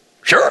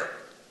 sure.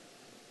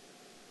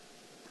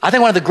 I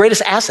think one of the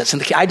greatest assets,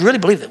 I really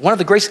believe that, one of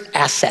the greatest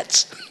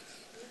assets,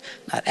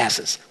 not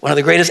assets, one of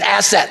the greatest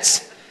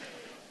assets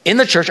in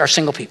the church are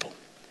single people.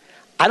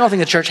 I don't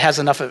think the church has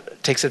enough,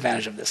 takes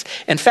advantage of this.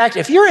 In fact,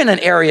 if you're in an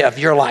area of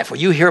your life where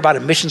you hear about a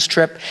missions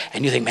trip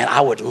and you think, man,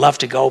 I would love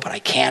to go, but I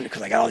can't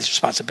because I got all these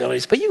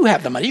responsibilities, but you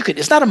have the money.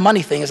 It's not a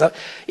money thing.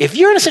 If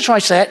you're in a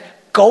situation like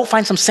that, go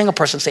find some single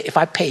person and say, if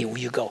I pay you, will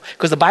you go?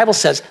 Because the Bible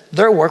says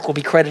their work will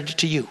be credited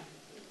to you.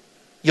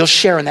 You'll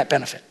share in that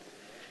benefit.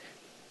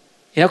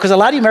 Because a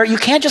lot of you married, you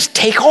can't just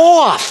take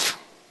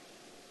off.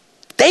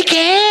 They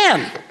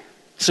can.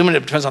 Assuming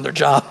it depends on their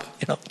job,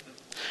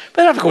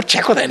 But they don't have to go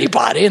check with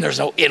anybody, and there's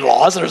no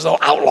in-laws, and there's no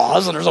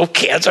outlaws, and there's no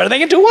kids, or they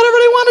can do whatever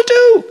they want to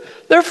do.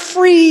 They're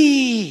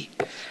free.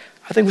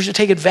 I think we should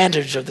take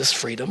advantage of this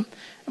freedom.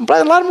 And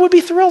a lot of them would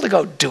be thrilled to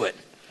go do it.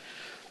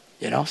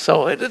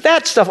 So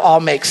that stuff all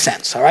makes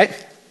sense, all right?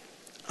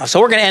 So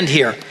we're going to end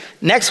here.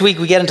 Next week,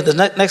 we get into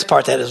the next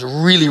part that is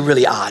really,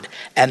 really odd.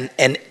 And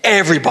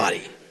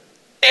everybody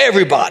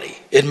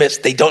admits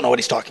they don't know what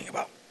he's talking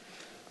about.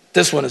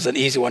 This one is an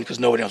easy one because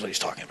nobody knows what he's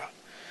talking about.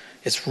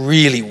 It's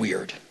really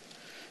weird.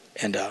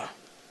 And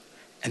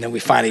then we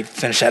finally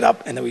finish that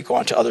up, and then we go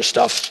on to other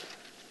stuff,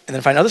 and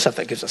then find other stuff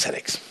that gives us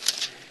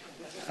headaches.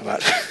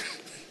 About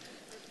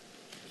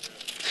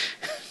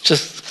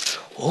just,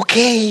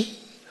 okay.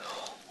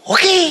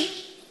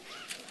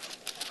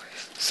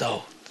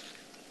 So,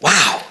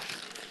 wow.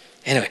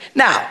 Anyway,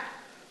 now,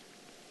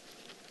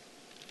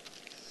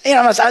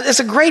 it's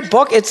a great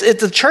book.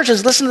 The church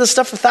has listened to this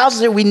stuff for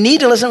thousands of years. We need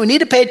to listen. We need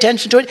to pay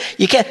attention to it.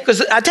 You can't,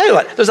 because I tell you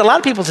what, there's a lot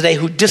of people today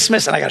who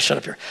dismiss, and I got to shut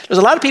up here. There's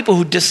a lot of people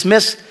who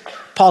dismiss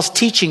Paul's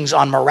teachings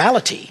on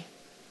morality,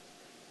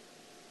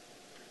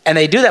 and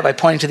they do that by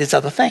pointing to these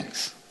other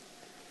things.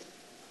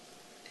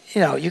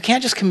 You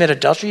can't just commit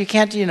adultery. You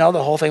can't, the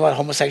whole thing about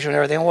homosexuality and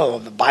everything. Well,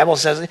 the Bible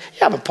says,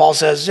 yeah, but Paul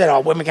says,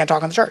 women can't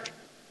talk in the church.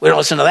 We don't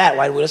listen to that.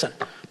 Why do we listen?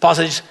 Paul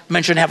says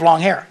men shouldn't have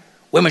long hair.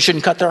 Women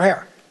shouldn't cut their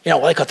hair.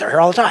 They cut their hair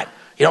all the time.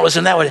 You don't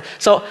listen to that way.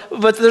 So,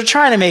 but they're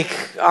trying to make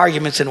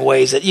arguments in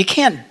ways that you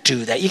can't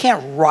do that. You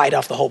can't write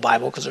off the whole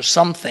Bible because there's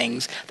some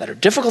things that are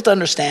difficult to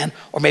understand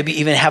or maybe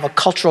even have a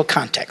cultural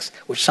context,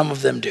 which some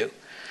of them do.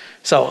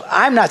 So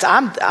I'm not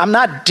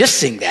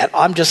dissing that.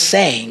 I'm just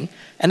saying,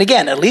 and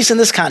again, at least in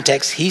this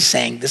context, he's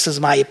saying, this is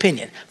my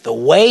opinion. The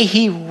way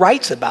he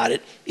writes about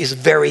it is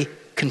very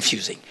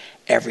confusing.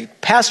 Every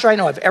pastor I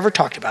know I've ever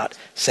talked about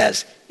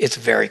says it's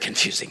very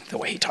confusing the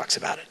way he talks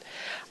about it.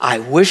 I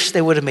wish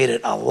they would have made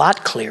it a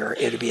lot clearer.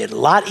 It would be a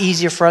lot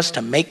easier for us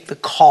to make the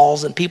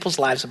calls in people's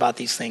lives about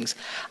these things.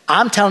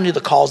 I'm telling you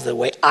the calls the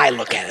way I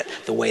look at it,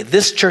 the way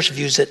this church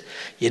views it.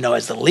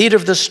 As the leader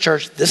of this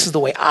church, this is the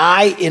way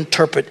I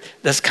interpret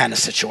this kind of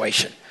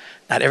situation.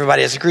 Not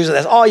everybody agrees with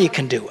that. That's all you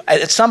can do.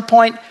 At some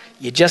point,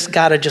 you just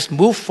got to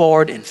move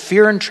forward in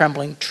fear and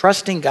trembling,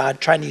 trusting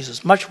God, trying to use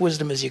as much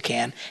wisdom as you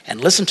can,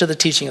 and listen to the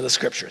teaching of the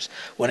scriptures.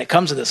 When it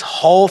comes to this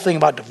whole thing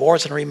about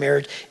divorce and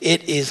remarriage,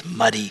 it is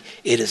muddy.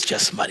 It is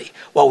just muddy.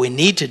 What we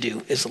need to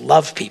do is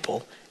love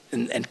people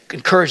and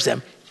encourage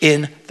them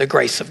in the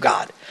grace of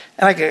God.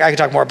 And I can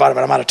talk more about it,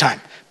 but I'm out of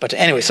time. But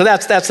anyway, so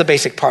that's the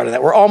basic part of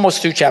that. We're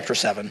almost through chapter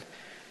 7,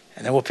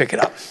 and then we'll pick it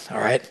up, all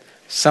right?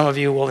 Some of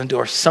you will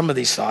endure some of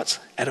these thoughts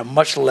at a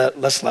much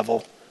less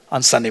level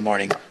on Sunday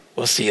morning.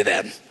 We'll see you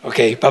then.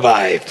 Okay,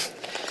 bye-bye.